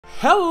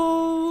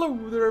Hello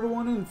there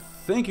everyone, and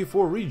thank you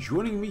for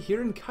rejoining me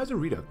here in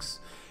Kaiserredux,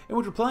 in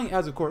which we're playing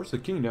as, of course, the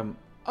Kingdom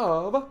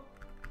of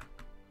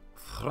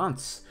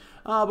France.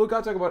 But we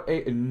gotta talk about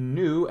a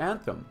new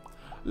anthem.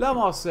 La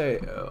Marseillaise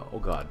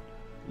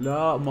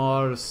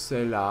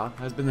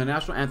has been the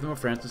national anthem of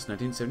France since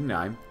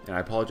 1979, and I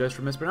apologize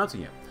for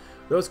mispronouncing it.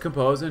 It was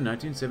composed in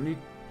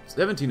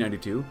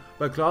 1792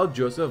 by Claude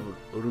Joseph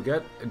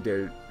Rouget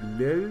de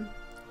Lille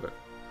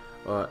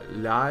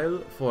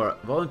for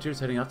volunteers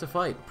heading out to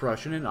fight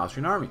Prussian and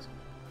Austrian armies.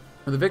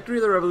 With the victory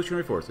of the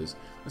revolutionary forces,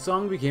 the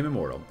song became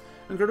immortal.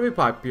 Incredibly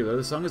popular,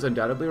 the song is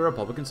undoubtedly a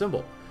Republican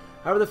symbol.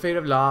 However, the fate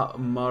of La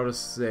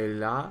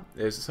Marseillaise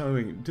is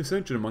something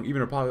dissension among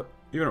even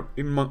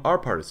among our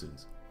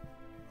partisans.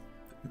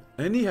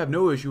 Many have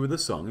no issue with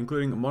this song,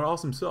 including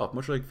Maras himself,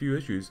 much like few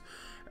issues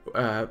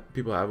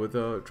people have with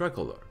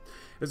tricolor.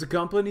 It's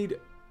accompanied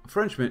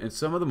Frenchman in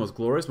some of the most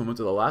glorious moments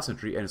of the last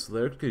century, and its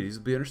lyrics could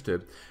easily be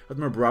understood as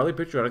more broadly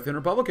patriotic than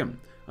Republican.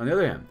 On the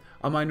other hand,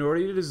 a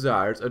minority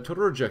desires a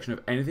total rejection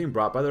of anything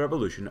brought by the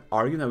revolution,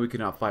 arguing that we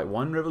cannot fight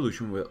one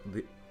revolution with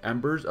the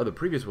embers of the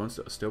previous ones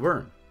still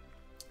burn.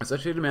 As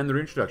such, they demand the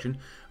reintroduction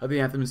of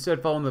the anthem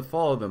instead, following the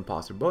fall of the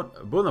impostor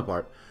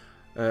Bonaparte,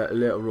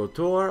 Le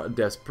Retour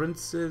des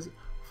Princes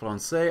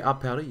Français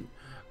à Paris,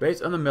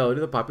 based on the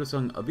melody of the popular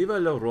song Vive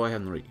le Roi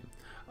Henri.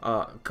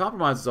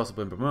 Compromise has also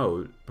been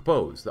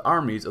proposed. The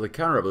armies of the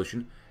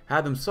counter-revolution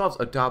had themselves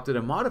adopted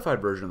a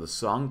modified version of the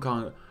song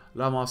called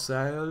La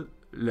Marseillaise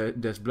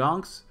des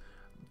Blancs,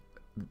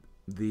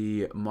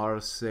 the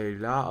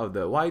Marseillaise of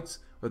the Whites,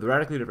 with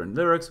radically different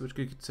lyrics which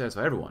could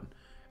satisfy everyone.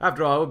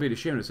 After all, it would be a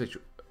shame to say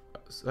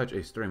such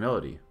a stirring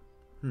melody.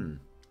 We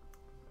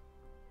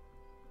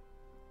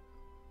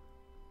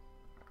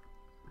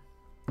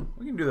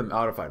can do the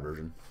modified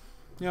version.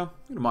 Yeah,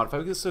 we can modify.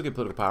 We can still get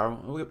political power.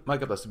 We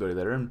might get that stability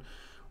there, and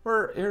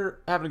we're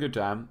here having a good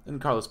time in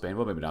Carlos, Spain.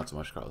 Well, maybe not so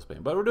much Carlos, Spain,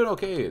 but we're doing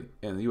okay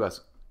in the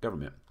U.S.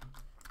 government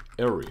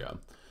area.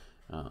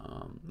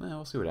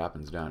 We'll see what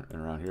happens down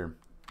and around here.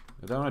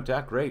 If they want to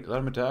attack, great. Let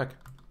them attack.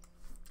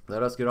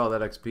 Let us get all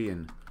that XP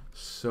and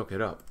soak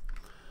it up.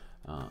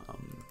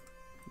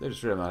 They're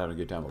just really not having a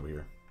good time over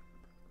here.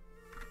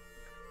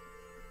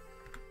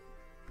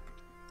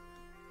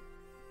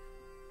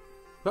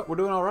 But we're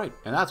doing all right,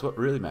 and that's what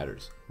really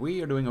matters.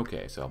 We are doing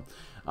okay. So,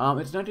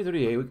 it's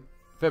 1938,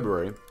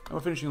 February, and we're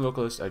finishing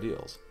localist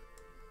ideals.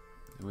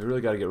 And we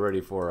really got to get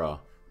ready for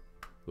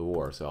the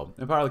war. So,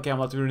 Empire of the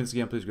Camelot, units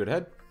again, please go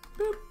ahead.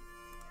 Boop.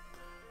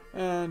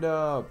 And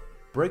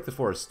break the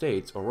four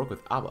estates, or work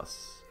with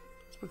Abbas.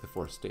 Let's break the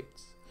four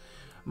estates.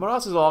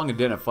 Maras has long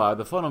identified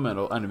the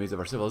fundamental enemies of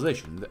our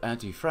civilization, the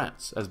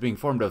anti-France, as being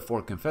formed of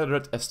four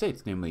confederate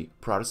estates, namely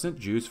Protestant,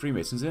 Jews,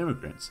 Freemasons, and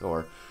immigrants,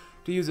 or,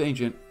 to use the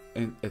ancient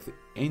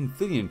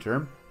Athenian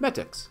term,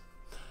 metics.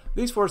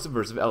 These four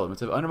subversive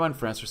elements have undermined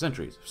France for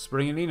centuries,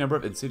 springing any number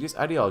of insidious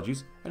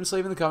ideologies and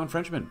enslaving the common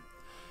Frenchman.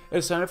 It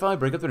is time to finally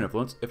break up their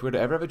influence if we are to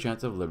ever have a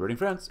chance of liberating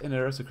France in an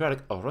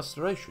aristocratic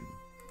restoration.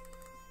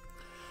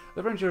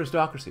 The French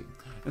aristocracy,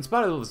 in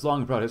spite of its long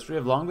and proud history,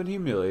 have long been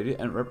humiliated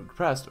and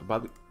repressed by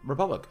the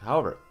Republic.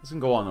 However, this can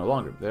go on no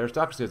longer. The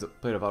aristocracy has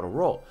played a vital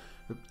role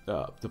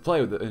to play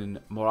in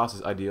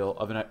Maras's ideal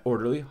of an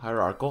orderly,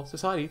 hierarchical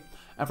society,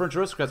 and French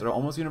aristocrats are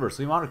almost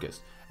universally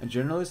monarchists, and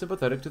generally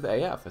sympathetic to the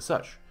AF as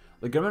such.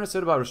 The government has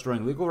set about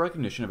restoring legal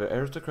recognition of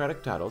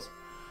aristocratic titles,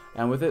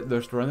 and with it, they're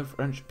restoring the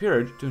French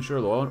peerage to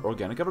ensure loyal and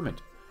organic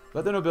government.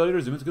 Let the nobility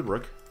resume its good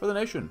work for the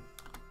nation.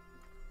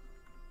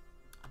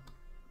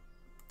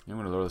 I'm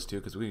going to lower this too,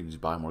 because we can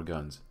just buy more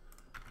guns.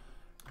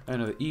 And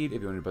another Eid,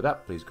 if you want to buy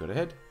that, please go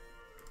ahead.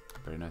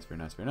 Very nice, very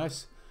nice, very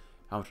nice.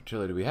 How much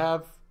artillery do we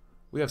have?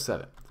 We have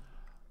 7.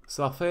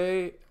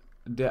 Salve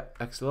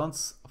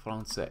d'excellence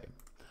Française.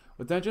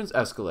 With tensions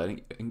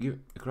escalating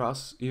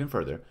across even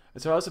further,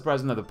 it's hardly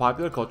surprising that the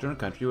popular culture in the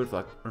country would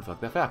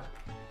reflect that fact.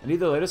 Indeed,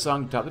 the latest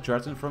song to top the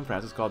charts from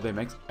France is called They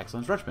Make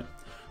Excellent Frenchmen,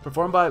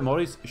 performed by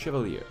Maurice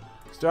Chevalier,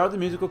 star of the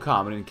musical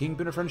comedy and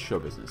kingpin of French show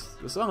business.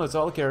 The song lists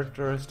all the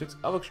characteristics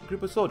of a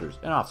group of soldiers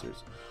and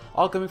officers,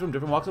 all coming from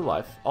different walks of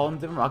life, all in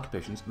different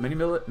occupations, many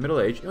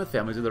middle-aged and with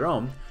families of their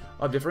own,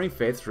 of differing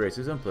faiths,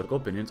 races, and political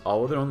opinions,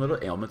 all with their own little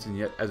ailments, and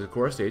yet, as the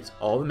chorus states,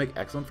 all that make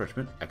excellent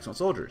Frenchmen excellent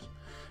soldiers.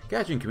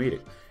 Catchy and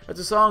comedic. It's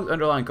the song's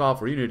underlying call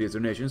for unity as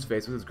their nation is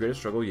faced with its greatest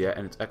struggle yet,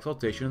 and its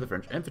exaltation of the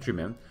French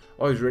infantryman,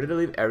 while he's ready to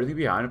leave everything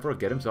behind and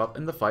forget himself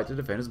in the fight to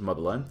defend his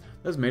motherland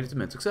that has made its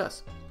immense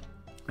success.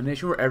 A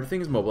nation where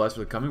everything is mobilized for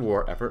the coming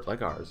war effort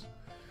like ours.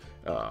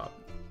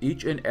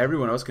 Each and every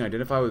one of us can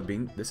identify with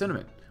being this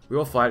sentiment. We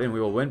will fight and we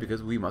will win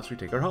because we must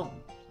retake our home.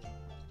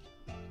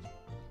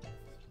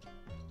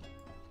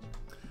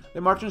 They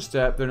march in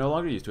step, they're no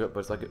longer used to it,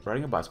 but it's like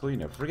riding a bicycle you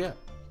never forget.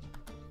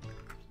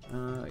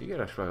 You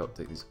gotta try to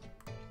take these.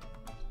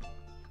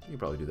 You can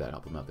probably do that,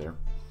 help them out there.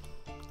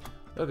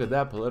 Look at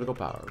that political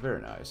power,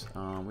 very nice.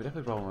 We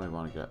definitely probably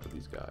want to get with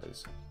these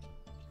guys.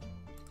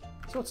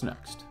 So what's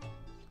next?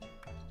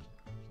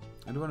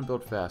 I do want to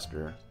build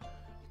faster.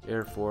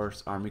 Air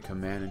Force, Army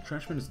Command,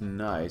 Entrenchment is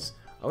nice.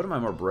 I wouldn't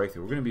mind more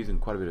breakthrough. We're going to be using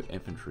quite a bit of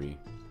infantry.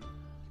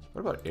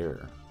 What about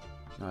air?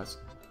 No, that's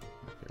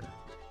here.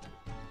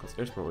 Because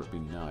air support would be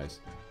nice.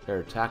 Air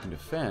attack and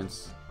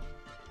defense.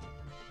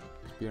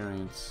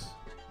 Experience.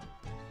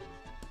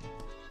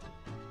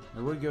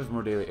 It would give us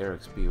more daily air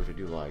XP, which I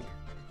do like.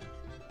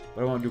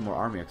 But I want to do more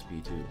army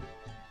XP too.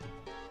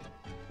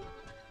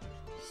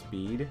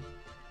 Speed.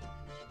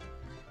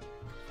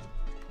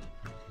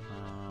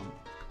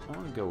 I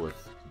want to go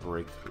with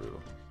breakthrough.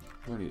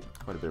 We need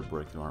quite a bit of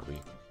breakthrough, aren't we?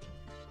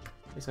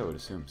 At least I would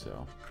assume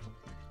so.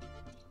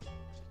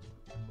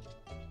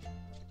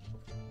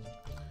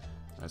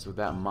 Alright, so with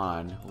that in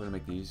mind, we're going to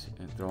make these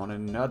and throw on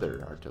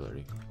another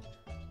artillery.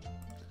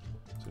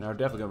 So now we're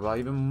definitely going to buy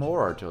even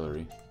more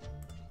artillery.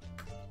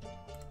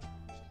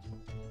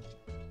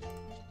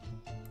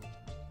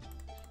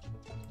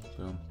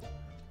 Boom.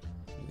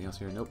 Anything else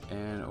here? Nope.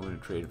 And I'm going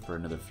to trade for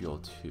another fuel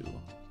too.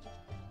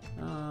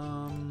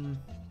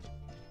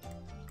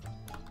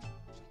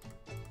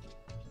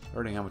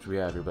 Hurting how much we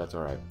have here, but that's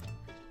alright.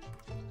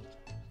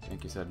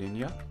 Thank you,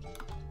 Sardinia.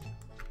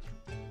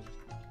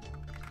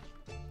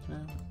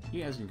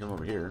 You guys can come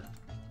over here.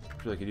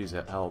 I feel like you could use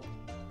that help.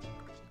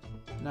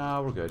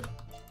 No, we're good.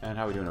 And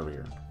how are we doing over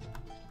here?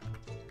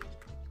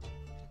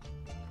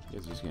 You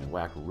guys are just getting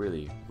whacked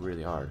really,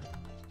 really hard.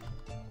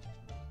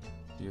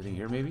 Anything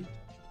here, maybe?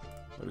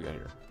 What do we got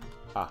here?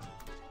 Ah.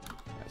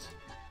 Nice.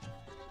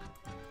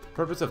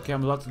 Purpose of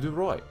Camelot du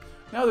Roi.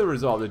 Now that we've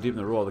resolved to deepen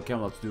the role of the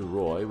Camelot du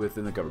Roi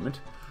within the government,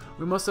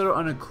 we must settle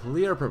on a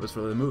clear purpose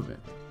for the movement.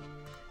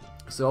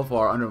 So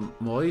far, under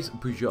Maurice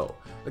Peugeot,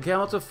 the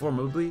Camelots have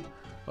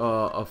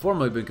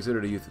formally been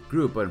considered a youth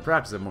group, but in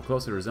practice have more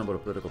closely resembled a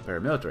political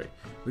paramilitary,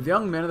 with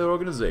young men of the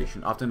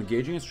organization often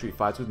engaging in street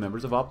fights with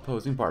members of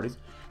opposing parties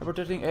and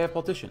protecting AF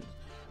politicians.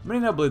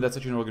 Many now believe that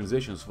such an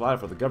organization is vital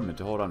for the government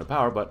to hold on to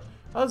power, but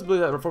others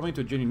believe that reforming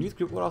to a genuine youth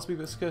group would also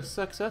be a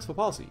successful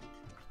policy.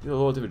 Either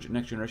loyalty to the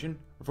next generation,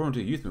 reforming to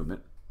the youth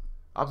movement.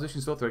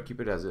 Opposition still threat,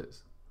 keep it as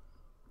is.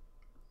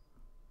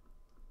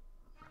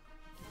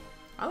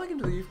 I like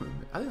into the youth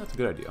movement. I think that's a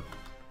good idea.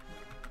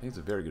 I think it's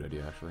a very good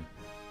idea, actually.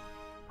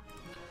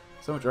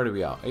 So much arty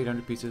we out.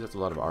 800 pieces, that's a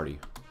lot of arty.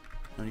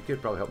 I mean, you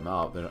could probably help them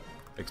out. They're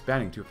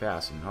expanding too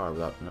fast and hard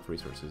without enough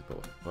resources,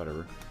 but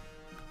whatever.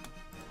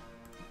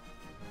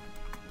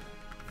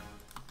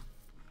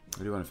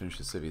 I do want to finish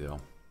the civvy, though.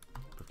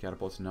 The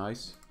catapult's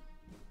nice.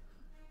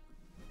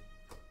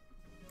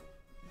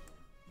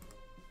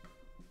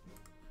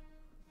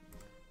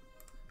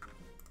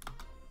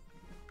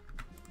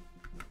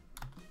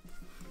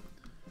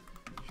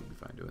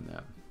 Doing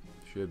that.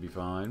 Should be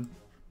fine.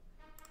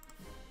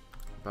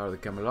 Power of the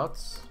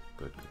Camelots.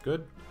 Good, good,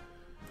 good.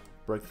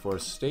 Break the 4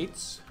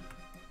 states.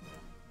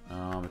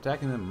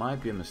 Attacking them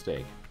might be a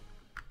mistake.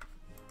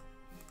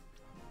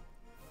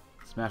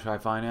 Smash high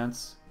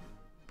finance.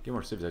 Get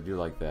more cities, I do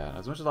like that.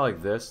 As much as I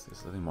like this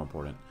is I think more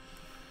important.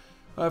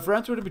 If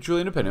France were to be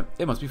truly independent,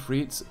 it must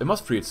free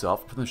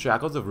itself from the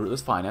shackles of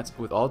rootless finance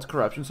with all its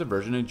corruption,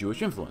 subversion, and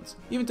Jewish influence.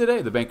 Even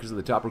today, the bankers at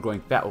the top are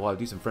growing fat while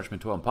decent Frenchmen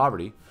toil in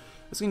poverty.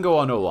 This can go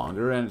on no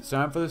longer, and it's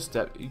time for the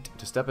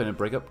to step in and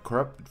break up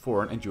corrupt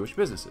foreign and Jewish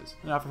businesses.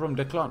 An offer from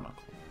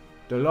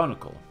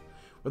Delonical.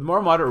 With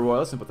more moderate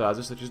royal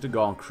sympathizers such as de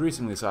Gaulle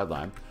increasingly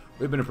sidelined,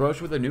 we've been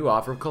approached with a new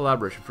offer of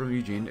collaboration from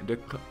Eugene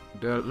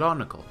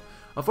Delonical,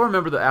 a former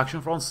member of the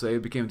Action Française who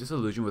became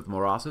disillusioned with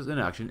Mauras's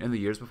inaction in the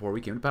years before we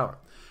came to power,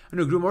 and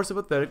who grew more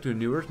sympathetic to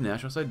newer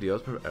nationalist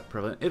ideals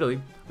prevalent in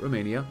Italy,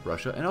 Romania,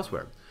 Russia, and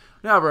elsewhere.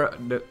 However,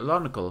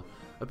 Delonical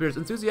appears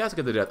enthusiastic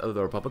at the death of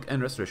the Republic and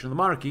restoration of the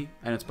monarchy,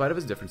 and in spite of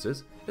his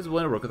differences, is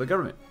willing to work with the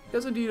government. He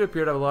does indeed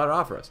appear to have a lot to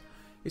offer us.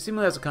 He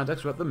seemingly has a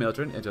contact throughout the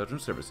military and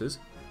intelligence services,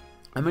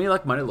 and many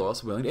like-minded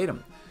loyalists willing to aid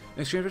him.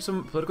 In exchange for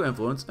some political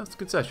influence and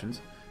concessions,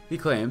 he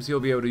claims he will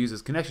be able to use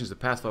his connections to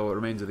pacify what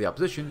remains of the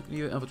opposition and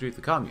even infiltrate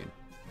the commune.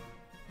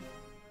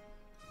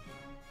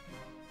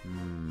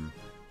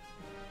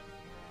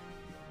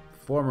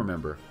 Former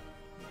member.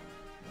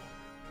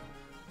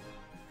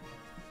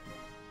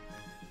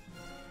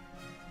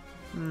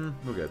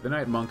 We're good. The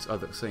Knight Monks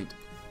of the Saint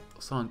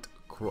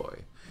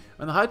Croix.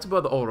 On the heights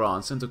above the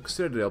Oran, sent to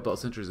citadel built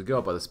centuries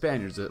ago by the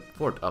Spaniards, the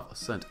fort of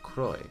Saint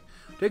Croix.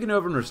 Taken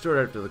over and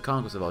restored after the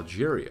conquest of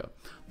Algeria,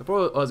 the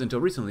fort was until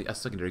recently a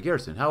secondary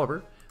garrison.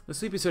 However, the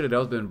sleepy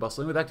citadel has been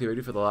bustling with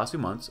activity for the last few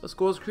months. A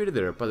school was created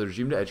there by the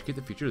regime to educate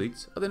the future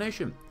elites of the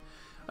nation.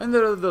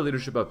 Under the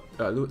leadership of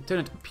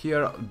Lieutenant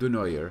Pierre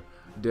Dunoyer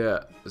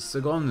de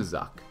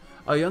Segonzac,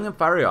 a young and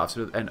fiery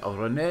officer, and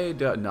René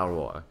de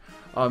Naroy,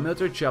 a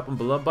military chaplain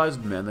beloved by his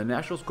men, the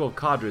National School of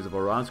Cadres of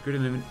Oran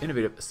created an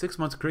innovative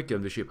 6-month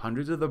curriculum to shape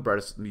hundreds of the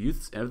brightest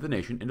youths of the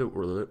nation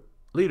into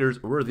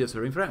leaders worthy of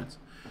serving France.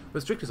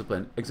 With strict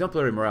discipline,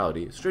 exemplary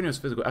morality, strenuous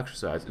physical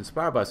exercise,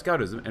 inspired by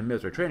scoutism and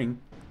military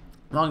training,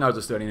 long hours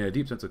of study, and a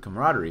deep sense of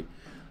camaraderie,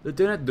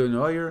 Lieutenant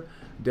Dunoyer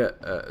de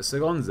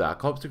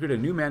Segonzac hopes to create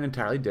a new man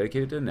entirely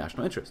dedicated to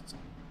national interests.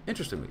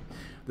 Interestingly,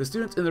 the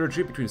students in the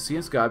retreat between sea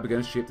and sky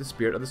began to shape the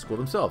spirit of the school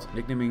themselves,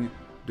 nicknaming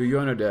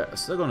Dunoyer de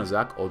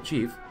Segonzac Old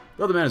Chief,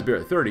 Though the man is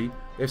barely 30,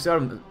 they've set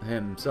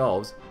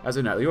themselves as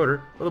a knightly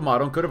order with a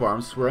motto and coat of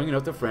arms swearing an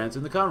oath to France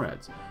and the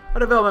Communards, a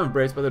development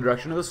embraced by the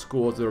direction of the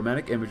school as the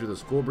romantic image of the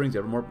school brings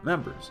ever more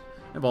members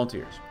and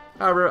volunteers.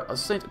 However,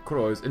 St.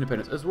 Croix's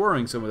independence is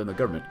worrying some within the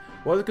government,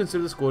 while they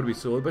consider the school to be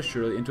slowly but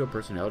surely into a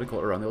personality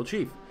cult around the old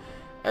chief.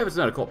 If it's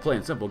not a cult plain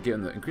and simple,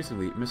 given the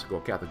increasingly mystical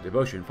Catholic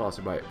devotion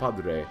fostered by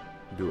Padre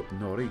du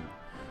Nori,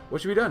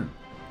 what should be done?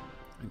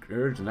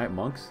 Encourage the night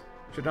monks?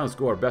 Shut down the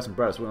school, our best and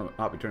brightest will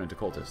not be turned into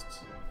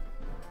cultists.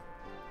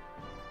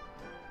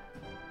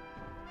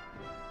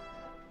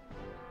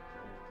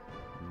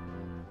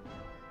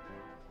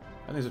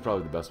 I think this is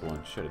probably the best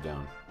one. Shut it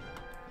down.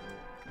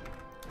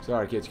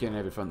 Sorry kids, you can't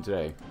have your fun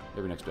today.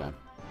 Maybe next time.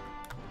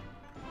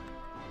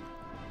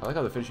 I like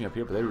how they're finishing up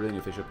here, but they really need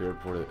to finish up here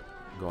before they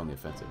go on the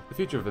offensive. The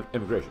future of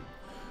immigration.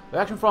 The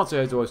Action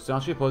Française always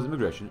staunchly opposed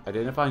immigration,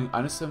 identifying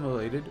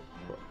unassimilated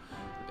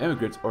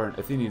immigrants, or in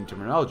Athenian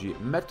terminology,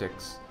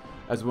 metics,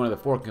 as one of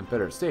the four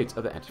Confederate states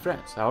of the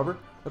anti-France. However,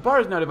 the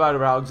party is now divided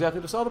over how exactly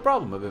to solve the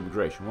problem of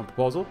immigration. One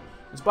proposal,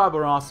 inspired by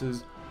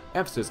Ross's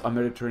emphasis on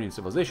Mediterranean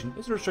civilization,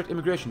 is to restrict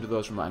immigration to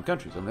those from Latin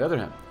countries. On the other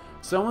hand,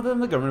 some within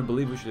the government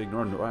believe we should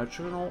ignore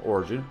national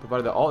origin,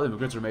 provided that all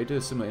immigrants are made to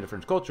assimilate into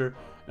French culture,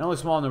 and only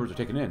small numbers are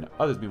taken in.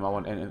 Others, meanwhile,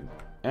 want to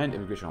end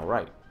immigration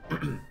outright.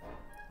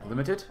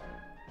 Limit it,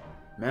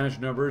 manage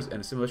numbers,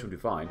 and assimilation will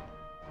be fine.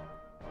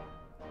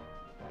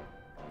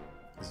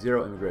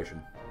 Zero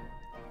immigration.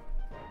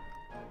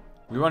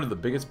 We wanted the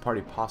biggest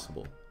party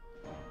possible.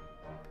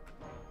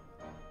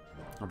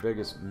 Or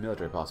biggest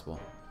military possible.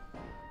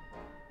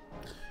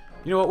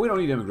 You know what? We don't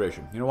need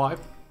immigration. You know why?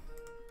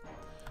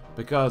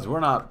 Because we're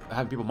not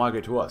having people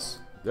migrate to us.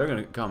 They're going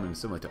to come and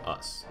assimilate to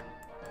us.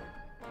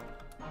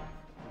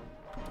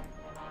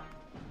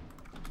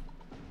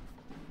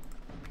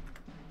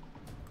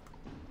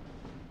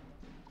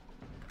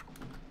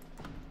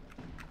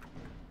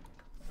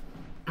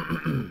 I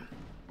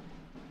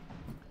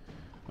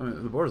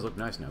mean, the borders look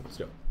nice now, but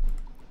still.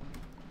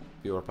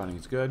 The ore finding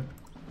is good.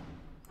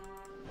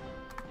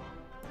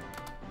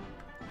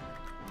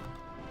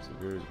 So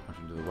here's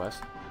marching to the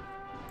west.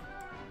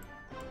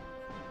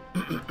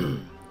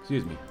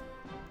 Excuse me.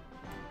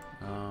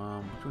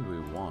 Which one do we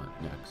want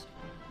next?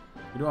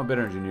 We do want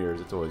better engineers.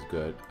 It's always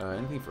good.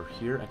 Anything for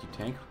here?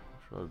 Anti-tank?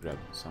 I'll grab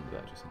some of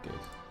that just in case.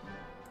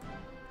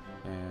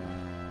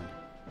 And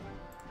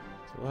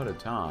it's a lot of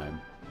time,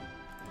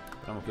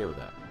 but I'm okay with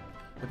that.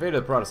 The fate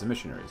of the Protestant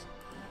missionaries.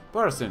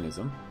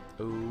 Protestantism.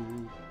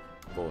 Oh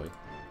boy.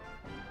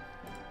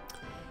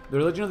 The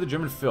religion of the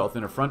German filth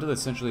and affront to the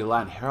essentially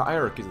Latin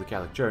hierarchies of the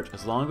Catholic Church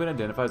has long been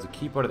identified as a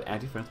key part of the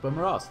anti-France by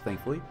Marat.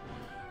 Thankfully,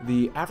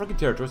 the African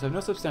territories have no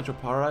substantial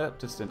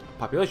Protestant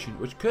population,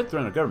 which could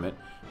threaten a government,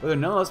 but there are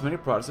nonetheless many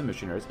Protestant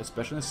missionaries,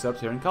 especially in the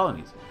sub-Saharan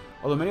colonies.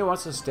 Although many want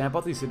to stamp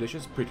out these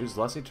seditious preachers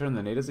lest they turn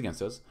the natives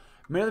against us,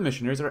 many of the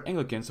missionaries are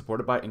Anglican,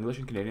 supported by English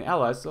and Canadian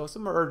allies, so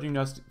some are urging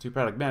us to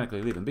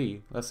pragmatically leave them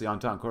be, lest the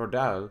Entente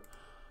Cordiale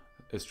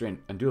is strained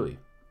unduly.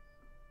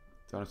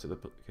 It's honest to the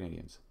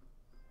Canadians.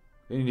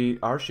 They need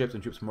our ships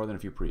and troops more than a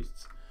few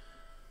priests.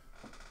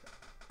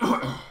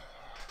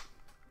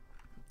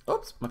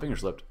 Oops, my finger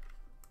slipped.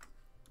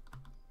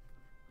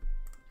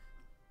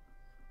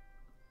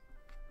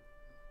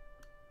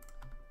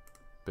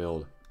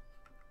 Build.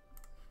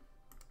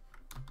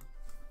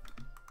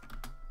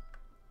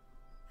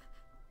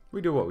 We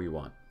do what we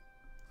want.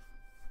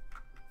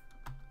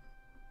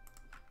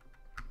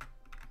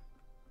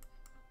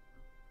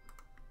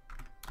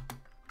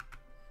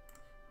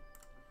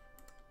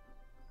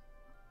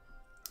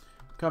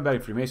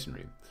 Combating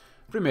Freemasonry.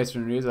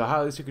 Freemasonry is a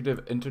highly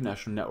secretive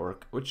international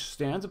network which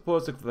stands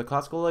opposed to the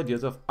classical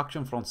ideas of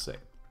Action Française.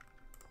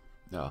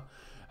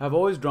 Have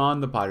always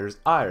drawn the Potter's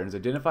ire and is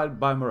identified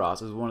by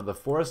Marat as one of the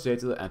four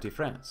estates of the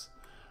anti-France.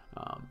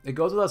 It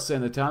goes without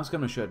saying the time's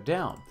come to shut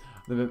down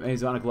the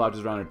Masonic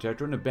lodges around our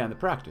territory and to ban the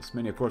practice.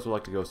 Many, of course, would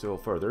like to go still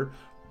further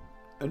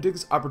and take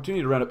this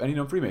opportunity to round up any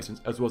known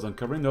Freemasons, as well as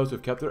uncovering those who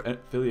have kept their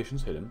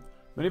affiliations hidden.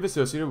 Many have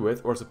associated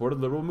with or supported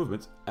liberal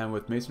movements, and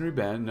with Masonry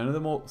banned, none of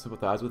them will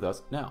sympathize with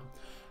us now.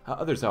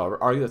 Others, however,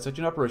 argue that such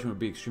an operation would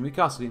be extremely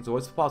costly, and it's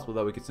always possible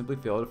that we could simply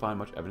fail to find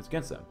much evidence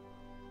against them.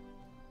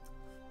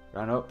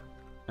 Round up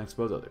and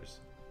expose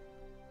others.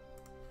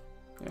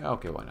 Yeah,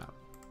 okay, why not?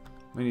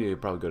 We need to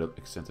probably go to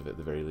extent of it at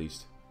the very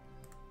least.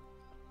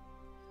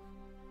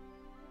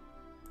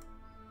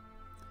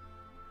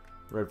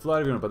 Red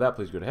Flood, if you know about that,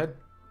 please go ahead.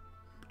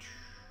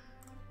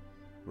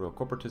 Royal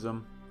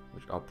Corporatism,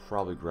 which I'll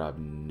probably grab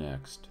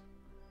next.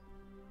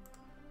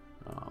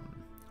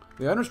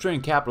 The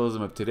unrestrained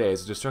capitalism of today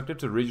is destructive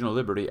to regional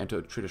liberty and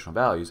to traditional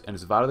values, and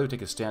it's vital that we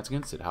take a stance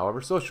against it.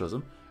 However,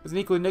 socialism is an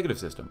equally negative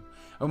system,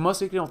 and we must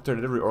seek an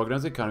alternative to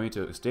reorganize the economy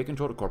to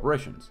state-controlled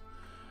corporations.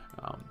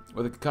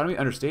 With the economy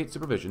under state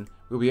supervision,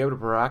 we will be able to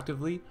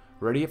proactively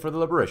ready it for the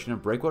liberation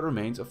and break what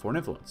remains of foreign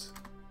influence.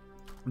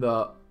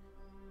 The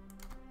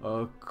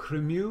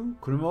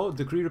Crimeau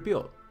decree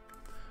repealed.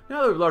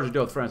 Now that we've largely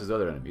dealt with France's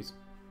other enemies,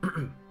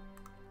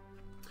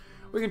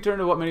 we can turn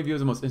to what many view as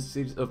the most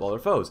insidious of all our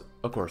foes.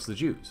 Of course, the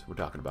Jews we're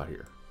talking about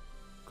here.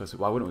 Because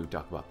why wouldn't we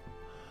talk about them?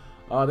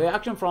 The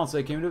action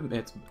Française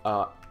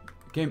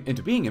came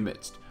into being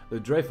amidst the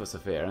Dreyfus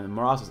affair, and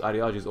Maurras'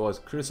 ideology has always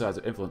criticized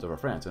their influence over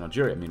France and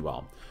Algeria.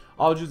 Meanwhile,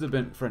 all Jews have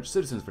been French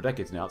citizens for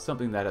decades now,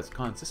 something that has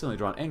consistently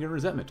drawn anger and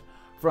resentment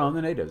from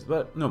the natives,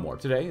 but no more.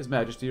 Today, His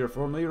Majesty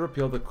formally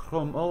repealed the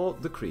Cromwell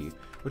Decree,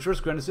 which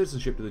first granted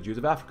citizenship to the Jews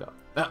of Africa.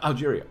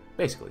 Algeria.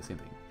 Basically, same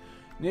thing.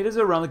 Natives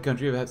around the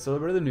country have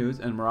celebrated the news,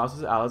 and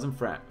Maurras' allies in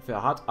France,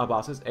 Ferhat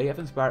Abbas's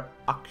AF-inspired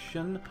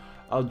Action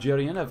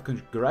Algerian, have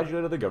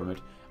congratulated the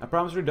government and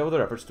promised to redouble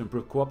their efforts to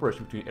improve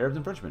cooperation between Arabs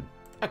and Frenchmen.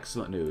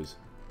 Excellent news.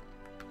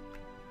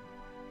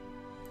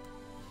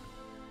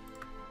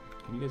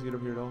 Can you guys get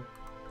over here at all?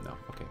 No.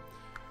 Okay.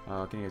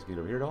 Can you guys get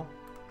over here at all?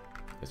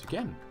 Yes, you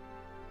can.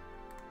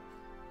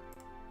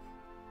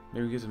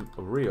 Maybe we get some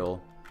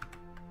real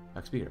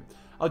XP here.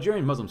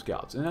 Algerian Muslim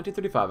Scouts. In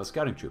 1935, a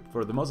scouting troop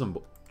for the Muslim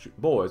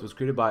boys was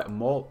created by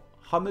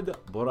Mohamed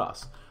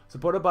Bourras,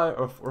 supported by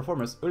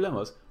reformist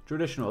ulemas,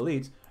 traditional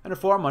elites, and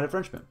reform-minded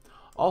Frenchmen,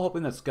 all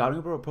hoping that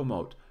scouting will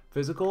promote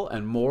physical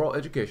and moral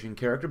education,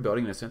 character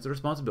building, and a sense of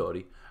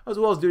responsibility, as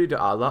well as duty to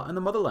Allah and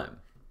the motherland.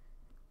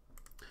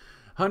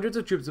 Hundreds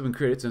of troops have been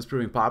created since,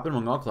 proving popular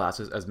among all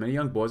classes, as many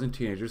young boys and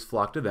teenagers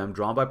flock to them,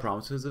 drawn by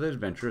promises of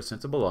adventure, a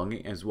sense of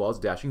belonging, as well as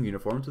dashing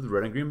uniforms with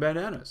red and green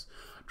bandanas.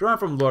 Drawn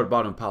from Lord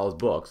Baden-Powell's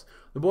books,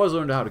 the boys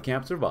learned how to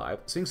camp, survive,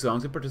 sing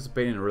songs, and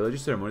participate in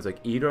religious ceremonies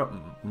like Eid or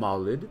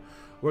Maulid,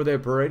 where they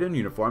parade in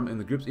uniform, and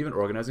the groups even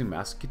organizing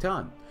mass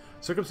khitan.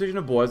 Circumcision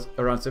of boys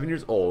around 7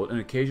 years old, an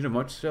occasion of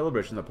much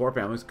celebration that poor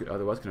families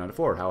otherwise cannot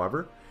afford.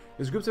 However,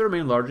 these groups have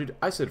remained largely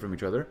isolated from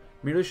each other,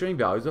 merely sharing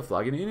values of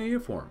flag and in a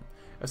uniform.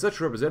 As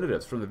such,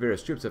 representatives from the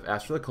various troops have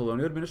asked for the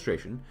colonial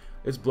administration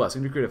its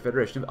blessing to create a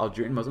federation of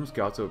Algerian Muslim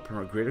scouts that would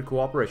promote greater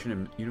cooperation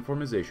and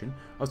uniformization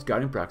of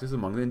scouting practice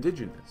among the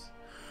indigenous.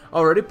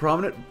 Already,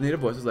 prominent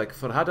native voices like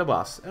Ferhat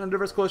Abbas and a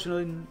diverse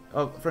coalition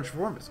of French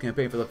reformists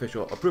campaign for the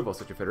official approval of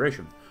such a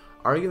federation,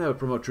 arguing that it would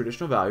promote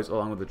traditional values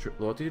along with the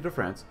loyalty to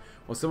France,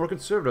 while some more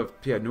conservative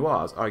Pied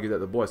Noirs argue that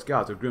the Boy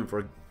Scouts are groomed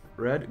for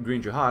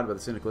red-green jihad by the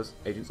syndicalist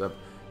agents of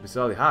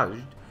Misali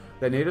Hajj,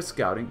 that native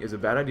scouting is a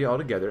bad idea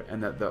altogether,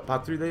 and that the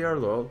patrie they are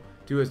loyal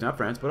to is not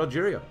France but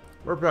Algeria.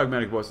 More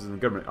pragmatic voices in the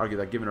government argue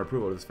that given our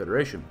approval to this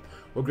federation,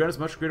 will grant us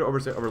much greater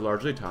oversight over a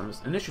largely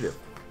autonomous initiative.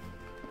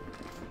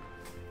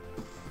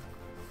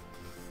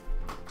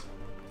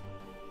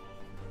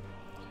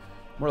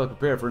 More like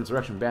prepare for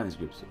insurrection and ban these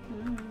groups.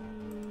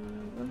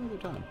 Another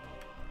time.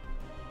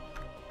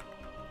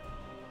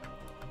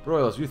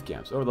 Royalist youth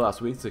camps. Over the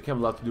last weeks, the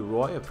Camelot du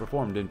Roi have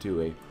performed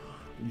into a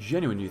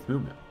genuine youth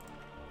movement.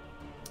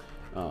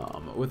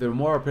 With their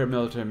more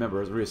paramilitary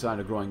members reassigned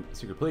to growing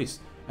secret police,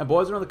 and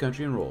boys around the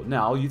country enrolled.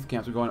 Now, youth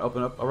camps are going to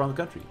open up around the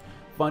country,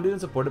 funded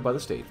and supported by the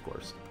state, of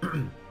course.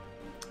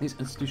 These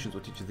institutions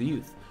will teach the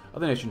youth of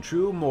the nation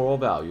true moral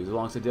values,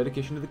 alongside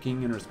dedication to the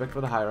king and respect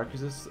for the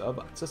hierarchies of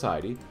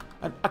society.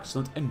 An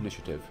excellent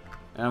initiative.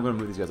 And I'm going to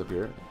move these guys up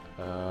here.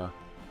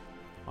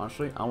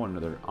 Honestly, I want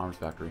another arms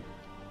factory.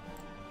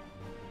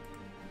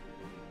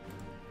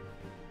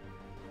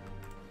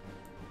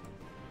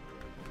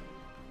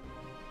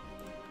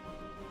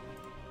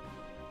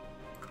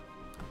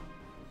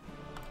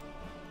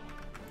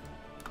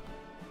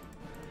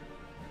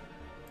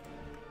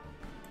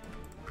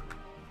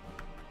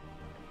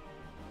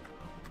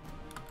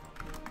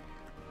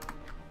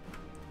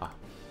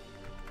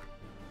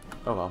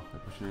 Oh well, they're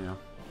pushing, you know.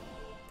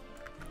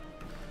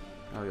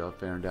 Oh, y'all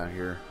faring down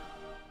here.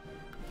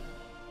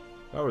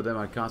 If I were them,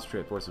 I'd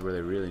concentrate forces where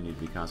they really need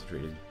to be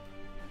concentrated.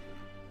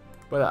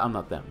 But I'm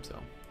not them, so.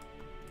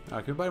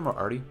 Alright, can we buy more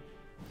arty?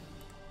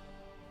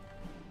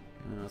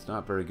 That's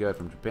not very good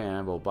from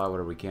Japan, but we'll buy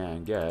whatever we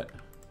can get.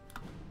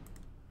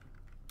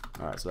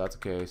 Alright, so that's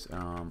the case. I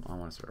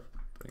want to start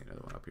putting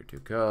another one up here too,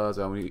 because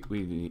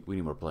we need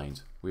more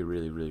planes. We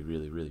really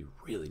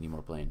need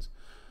more planes.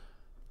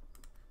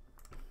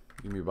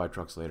 You can buy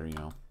trucks later, you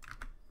know.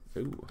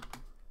 Ooh.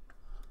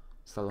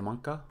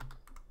 Salamanca.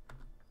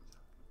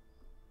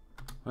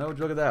 Well, would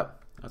you look at that?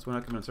 That's what I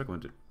come in circle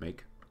to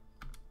make.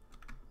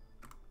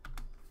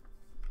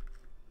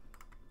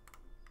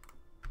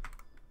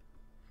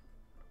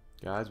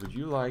 Guys, would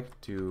you like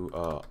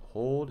to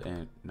hold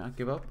and not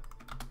give up?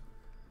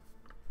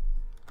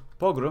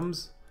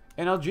 Pogroms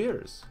in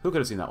Algiers. Who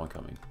could have seen that one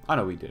coming? I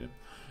know we didn't.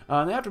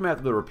 In the aftermath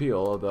of the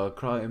repeal of the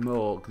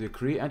Communards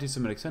decree,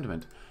 anti-Semitic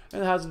sentiment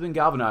and has been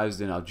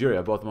galvanized in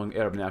Algeria, both among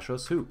Arab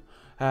nationalists who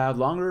have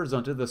long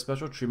resented the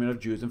special treatment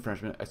of Jews and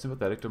Frenchmen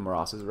sympathetic to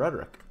Maurras'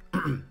 rhetoric.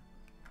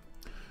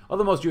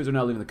 Although most Jews are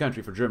now leaving the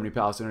country for Germany,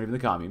 Palestine, or even the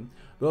Commune,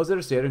 those that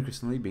have stayed are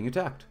increasingly being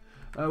attacked,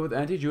 with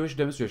anti-Jewish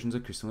demonstrations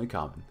increasingly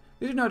common.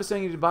 These are not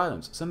disseminated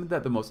violence, something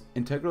that the most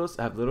integralists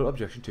have little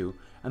objection to,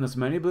 and thus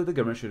many believe the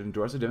government should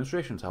endorse the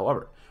demonstrations.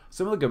 However,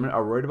 some of the government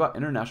are worried about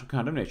international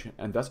condemnation,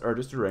 and thus urge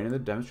us to rein in the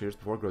demonstrators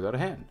before it grows out of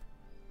hand.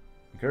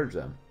 Encourage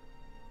them.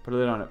 Put a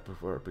lid on it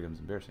before it becomes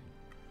embarrassing.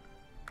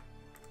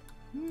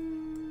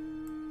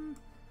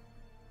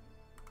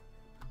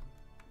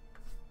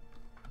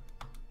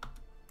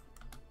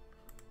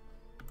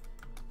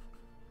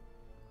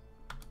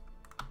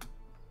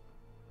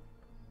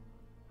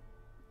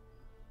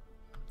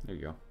 There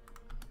you go.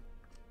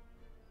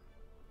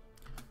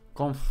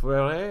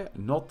 Confrere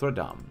Notre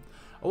Dame.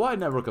 A wide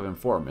network of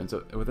informants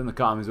within the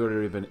colonies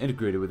already been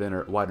integrated within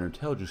our wider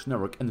intelligence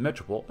network in the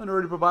metropole and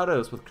already provided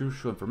us with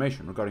crucial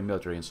information regarding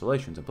military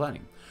installations and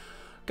planning.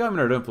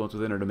 Communard influence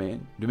within our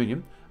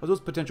dominion, as well as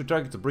potential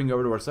targets to bring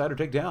over to our side or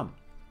take down.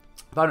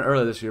 Founded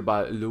earlier this year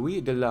by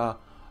Louis de la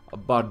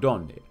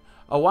Bardonne,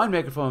 a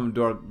winemaker from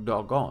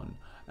Dordogne,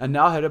 and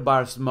now headed by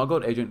our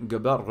smuggled agent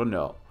Gilbert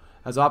Renault,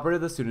 has operated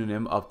the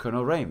pseudonym of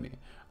Colonel Raimi.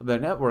 The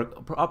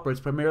network operates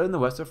primarily in the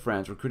west of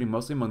France, recruiting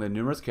mostly among the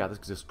numerous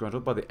Catholics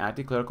disgruntled by the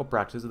anti-clerical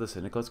practices of the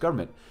syndicalist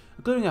government,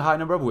 including a high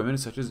number of women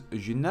such as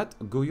Jeanette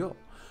Gouillot.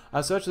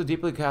 As such, the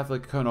deeply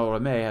Catholic Colonel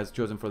Raimi has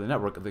chosen for the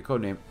network the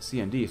codename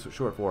CND,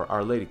 short for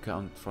Our Lady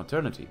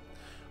Confraternity,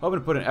 hoping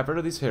to put an effort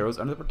of these heroes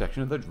under the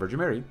protection of the Virgin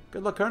Mary.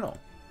 Good luck, Colonel.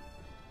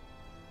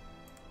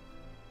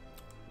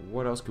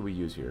 What else could we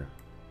use here?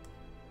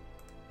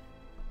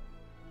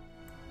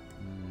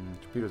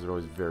 Torpedoes are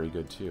always very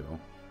good too.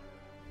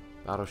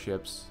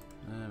 Battleships.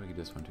 We could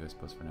do this one too, I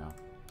suppose, for now.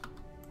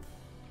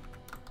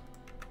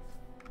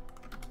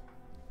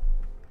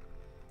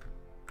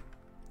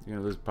 You're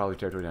gonna lose probably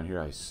territory down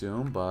here, I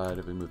assume, but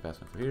if we move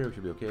past one for here, we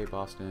should be okay.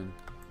 Boston.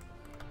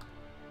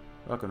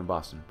 Welcome to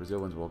Boston.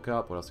 Brazil wins World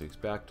Cup. What else do you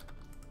expect?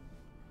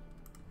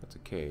 That's the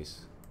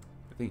case.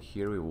 I think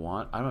here we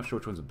want. I'm not sure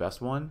which one's the best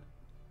one.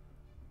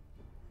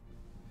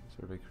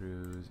 Survey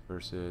cruise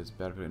versus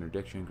battlefield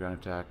interdiction, ground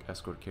attack,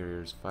 escort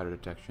carriers, fighter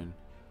detection.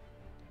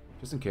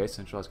 Just in case,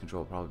 centralized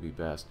control will probably be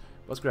best.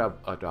 Let's grab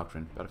a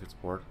doctrine. Battlefield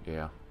support,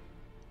 yeah.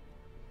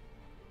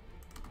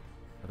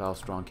 Without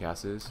strong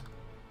casses.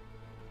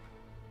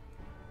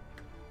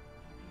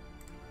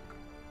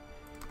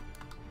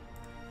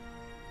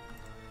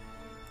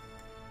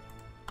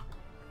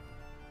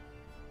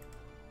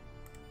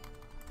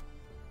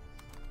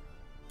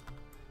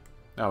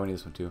 Oh, we need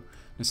this one too.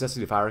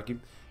 Necessity of hierarchy.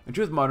 In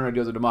truth, modern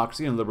ideals of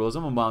democracy and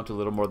liberalism amount to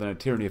little more than a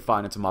tyranny of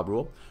finance and mob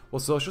rule, while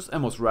socialist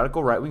and most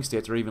radical right-wing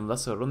states are even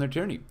less settled in their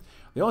tyranny.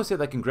 The only state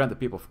that can grant the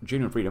people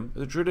genuine freedom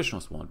is a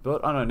traditionalist one,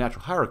 built on a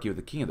natural hierarchy with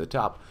the king at the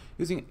top,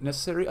 using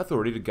necessary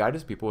authority to guide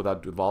his people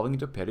without devolving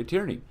into petty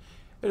tyranny.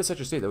 It is such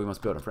a state that we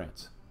must build in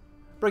France.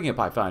 Breaking up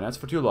high finance,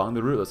 for too long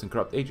the rootless and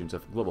corrupt agents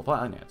of global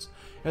finance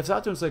have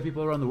sought to enslave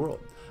people around the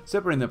world,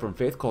 separating them from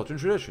faith, culture, and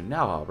tradition.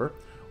 Now, however,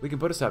 we can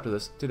put a stop to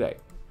this today.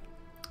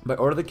 By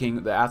order of the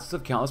king, the assets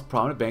of countless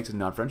prominent banks and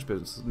non-French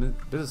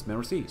businessmen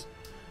were seized.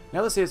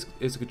 Now the state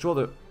is in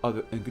control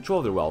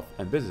of their wealth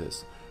and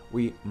business.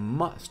 We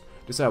must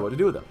decide what to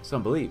do with them.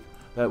 Some believe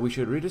that we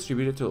should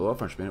redistribute it to loyal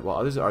Frenchmen, while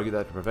others argue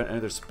that to prevent any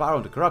other spiral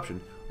into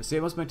corruption, the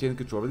state must maintain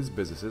control over these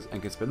businesses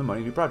and can spend the money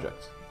in new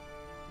projects.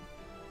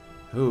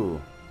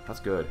 Ooh, that's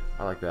good.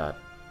 I like that.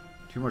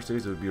 2 more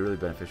cities would be really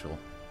beneficial.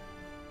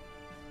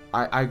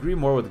 I agree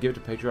more with give it to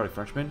patriotic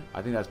Frenchmen.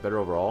 I think that's better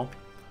overall.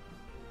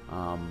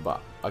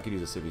 But I could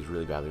use the cities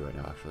really badly right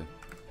now, actually.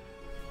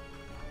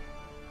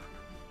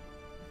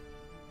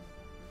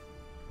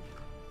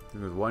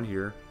 There's one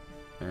here,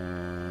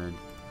 and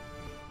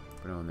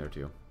put one there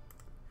too.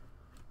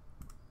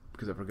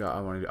 Because I forgot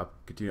I wanted to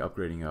continue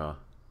upgrading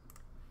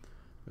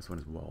this one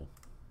as well.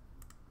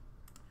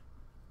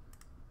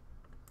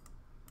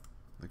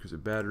 Like there's the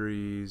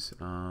batteries.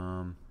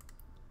 You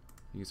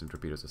get some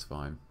torpedoes, that's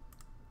fine.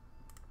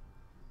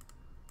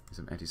 Get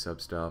some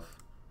anti-sub stuff.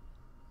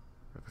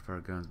 Rapid fire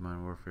guns,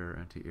 mine warfare,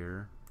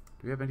 anti-air.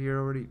 Do we have anti-air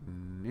already?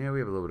 Yeah, we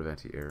have a little bit of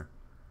anti-air.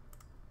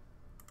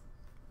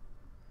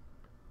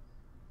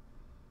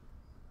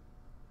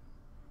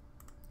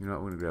 You know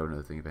what? We're gonna grab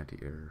another thing of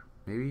anti-air.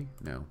 Maybe?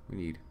 No. We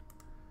need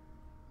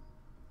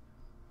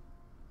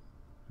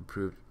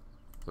improved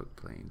float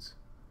planes.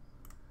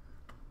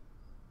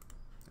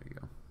 There you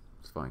go.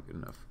 It's fine. Good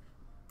enough.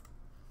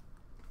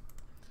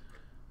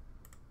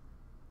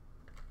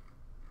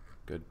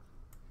 Good.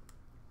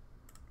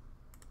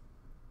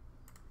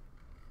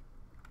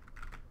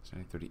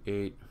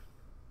 938.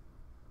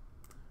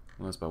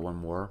 Well, let's buy one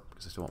more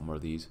because I still want more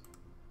of these.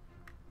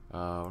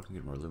 Where can we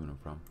get more aluminum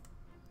from?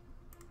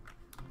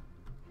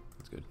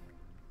 That's good.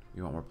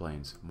 You want more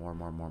planes? More.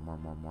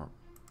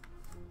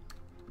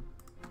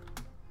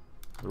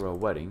 The royal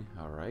wedding.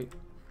 All right.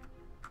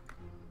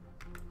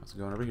 What's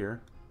going over here?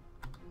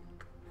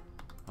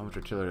 How much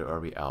artillery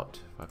are we out?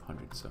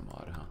 500 some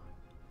odd, huh?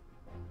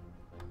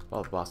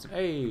 Fall of Boston.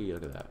 Hey,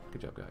 look at that. Good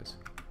job, guys.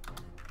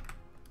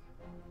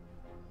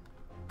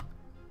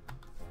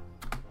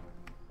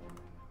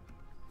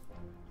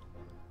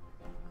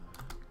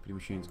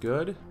 Machine's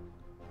good.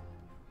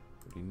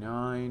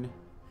 39.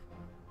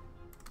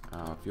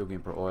 Fuel gain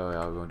per oil. Yeah,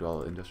 I'll go into all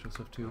the industrial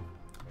stuff too.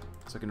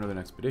 Second Northern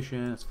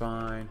Expedition. That's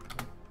fine.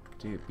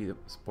 Continue to beat them,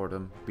 support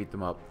them, beat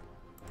them up.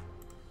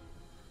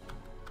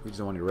 We just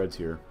don't want any reds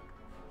here.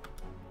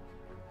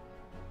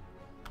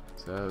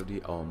 Saudi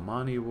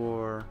Omani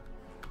War.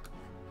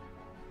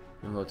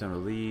 Give them a little time to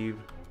leave.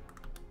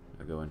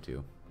 I'll go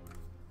into.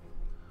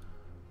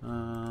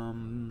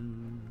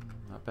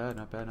 Not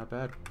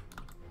bad.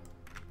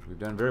 We've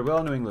done very well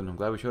in New England. I'm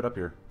glad we showed up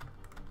here.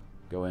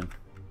 Go in.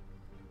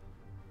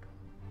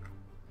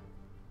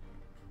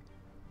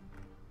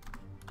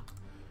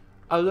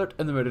 Alert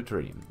in the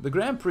Mediterranean. The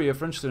Grand Prix of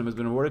French cinema has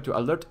been awarded to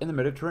Alert in the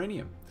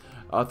Mediterranean,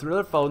 a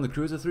thriller following the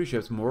crews of 3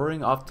 ships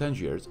mooring off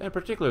Tangiers, and in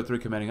particular 3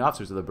 commanding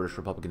officers of the British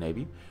Republican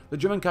Navy, the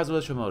German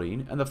Kaiserredux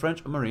Marine, and the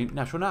French Marine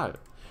Nationale.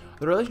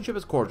 The relationship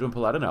is cordial and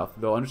polite enough,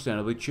 though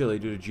understandably chilly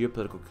due to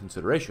geopolitical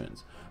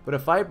considerations, but a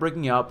fight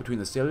breaking out between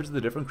the sailors of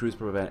the different crews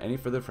prevent any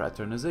further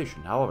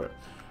fraternization. However,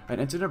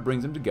 an incident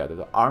brings them together.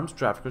 The arms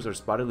traffickers are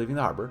spotted leaving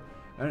the harbor,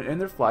 and in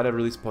their flight have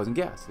released poison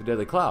gas. The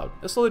deadly cloud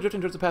is slowly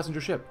drifting towards the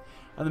passenger ship,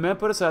 and the men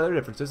put aside their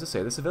differences to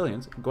save the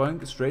civilians,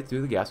 going straight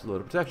through the gas with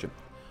little protection.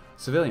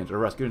 Civilians are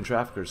rescued and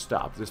traffickers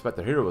stopped. Despite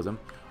their heroism,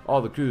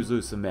 all the crews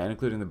lose some men,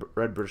 including the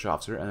Red British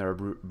officer, and they are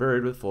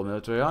buried with full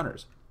military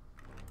honors.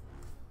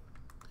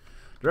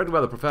 Directed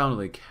by the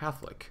profoundly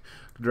Catholic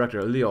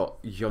director Leo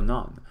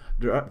Jonan,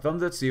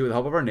 filmed at sea with the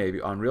help of our Navy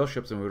on real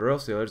ships and with real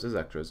sailors as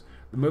extras,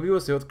 the movie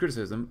was hailed with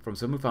criticism from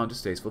some who found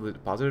distasteful the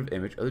positive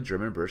image of the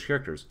German and British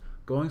characters,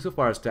 going so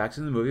far as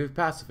taxing the movie with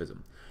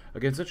pacifism.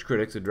 Against such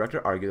critics, the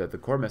director argued that the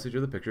core message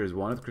of the picture is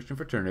one of Christian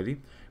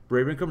fraternity,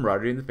 bravery and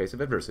camaraderie in the face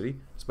of adversity,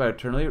 despite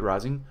eternally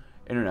rising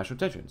international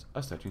tensions.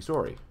 A touching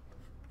story.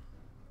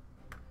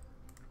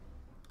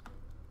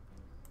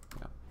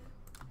 Yeah.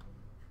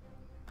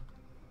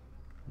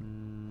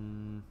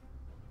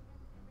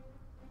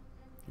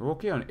 We're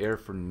okay on air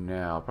for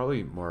now.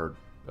 Probably more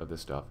of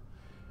this stuff.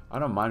 I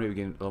don't mind maybe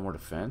getting a little more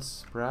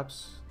defense,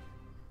 perhaps.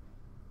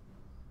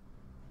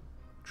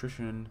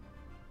 Attrition.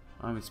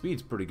 I mean,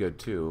 speed's pretty good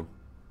too.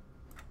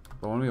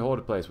 But when we hold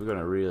a place, we're going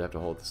to really have to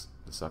hold this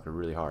sucker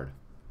really hard.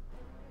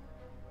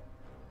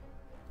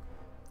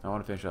 I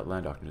want to finish that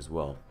land doctrine as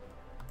well.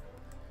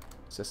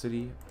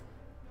 Necessity?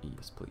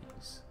 Yes,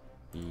 please.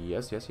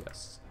 Yes, yes,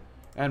 yes.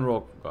 And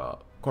roll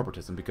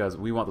corporatism, because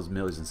we want those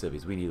millies and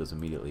civies. We need those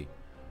immediately.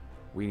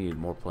 We need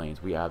more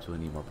planes. We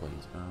absolutely need more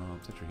planes.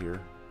 Since you're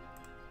here,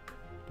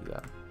 do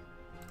that.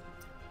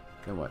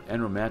 Then what?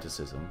 And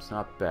romanticism. It's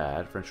not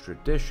bad. French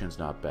tradition's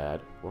not bad.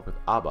 Work with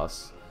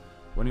Abbas.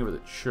 Winning over the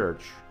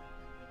church.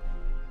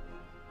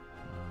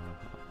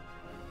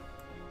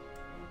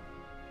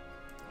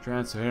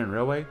 Trans-Saharan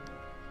Railway.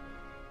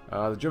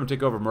 The German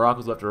takeover of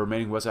Morocco's left our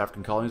remaining West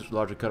African colonies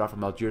largely cut off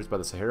from Algiers by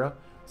the Sahara.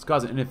 It's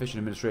caused an inefficient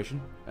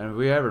administration, and if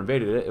we ever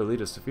invaded it, it will lead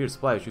to severe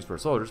supply issues for our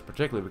soldiers,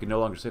 particularly if we can no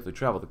longer safely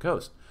travel the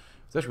coast.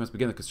 Especially once we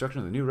begin the construction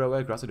of the new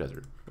railway across the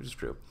desert, which is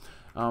true.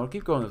 We'll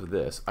keep going with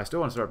this. I still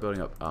want to start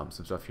building up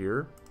some stuff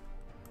here.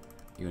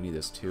 You're going to need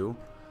this too.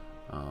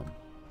 In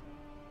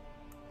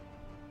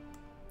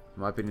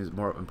my opinion, it's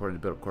more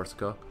important to build up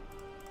Corsica.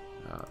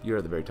 You're